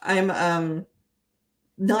I'm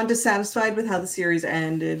not dissatisfied with how the series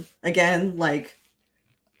ended. Again, like,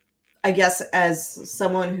 I guess as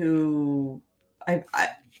someone who I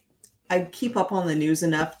keep up on the news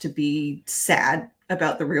enough to be sad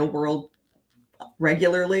about the real world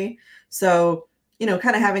regularly. So,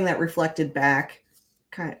 kind of having that reflected back,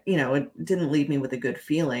 it didn't leave me with a good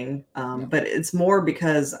feeling. But it's more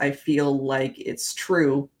because I feel like it's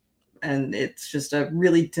true. And it's just a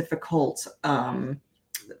really difficult,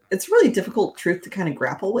 truth to kind of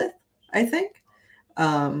grapple with, I think.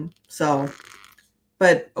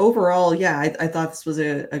 But overall, yeah, I thought this was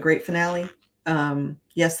a great finale.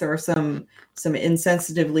 Yes, there are some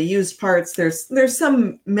insensitively used parts. There's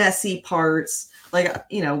some messy parts. Like,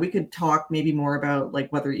 we could talk maybe more about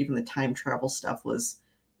like whether even the time travel stuff was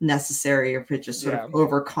necessary, or if it just sort of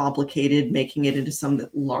overcomplicated, making it into some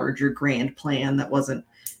larger grand plan that wasn't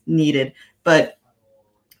needed. But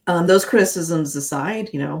those criticisms aside,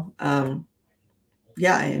 I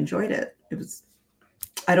enjoyed it.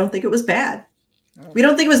 I don't think it was bad. We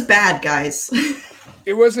don't think it was bad, guys.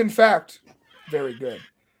 It was, in fact, very good.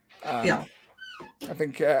 I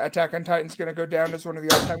think Attack on Titan's going to go down as one of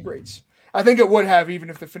the all-time greats. I think it would have, even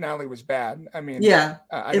if the finale was bad. I mean,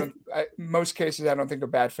 most cases, I don't think a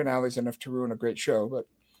bad finale is enough to ruin a great show, but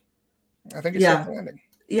I think it's definitely ending.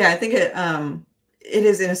 Yeah, I think it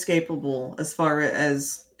is inescapable as far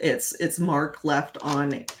as its mark left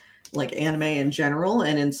on like anime in general,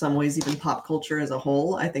 and in some ways even pop culture as a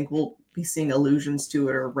whole. I think we'll be seeing allusions to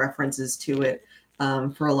it or references to it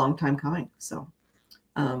for a long time coming. So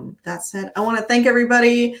that said, I want to thank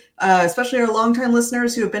everybody, especially our longtime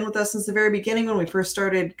listeners who have been with us since the very beginning when we first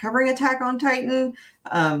started covering Attack on Titan.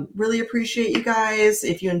 Really appreciate you guys.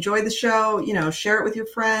 If you enjoyed the show, share it with your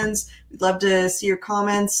friends. We'd love to see your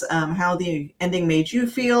comments, how the ending made you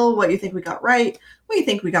feel, what you think we got right, what you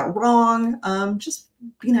think we got wrong. Just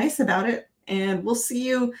be nice about it. And we'll see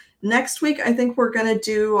you next week. I think we're going to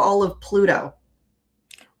do all of Pluto.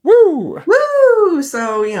 Woo! Woo!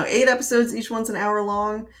 So, 8 episodes, each one's an hour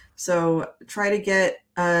long. So try to get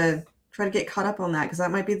caught up on that, because that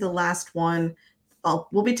might be the last one.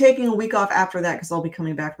 We'll be taking a week off after that, because I'll be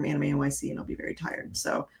coming back from Anime NYC and I'll be very tired.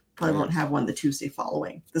 So probably won't have one the Tuesday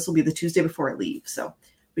following. This will be the Tuesday before I leave. So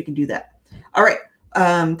we can do that. All right.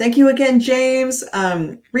 Thank you again, James.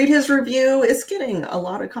 Read his review. It's getting a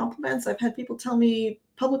lot of compliments. I've had people tell me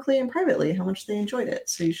publicly and privately how much they enjoyed it.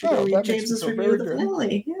 So you should go read James's review of the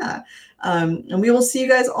finale. Yeah. And we will see you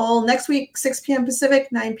guys all next week, 6 p.m. Pacific,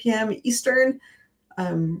 9 p.m. Eastern.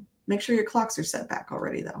 Make sure your clocks are set back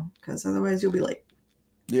already, though, because otherwise you'll be late.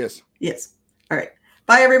 Yes. Yes. All right.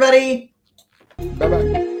 Bye, everybody.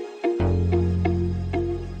 Bye-bye.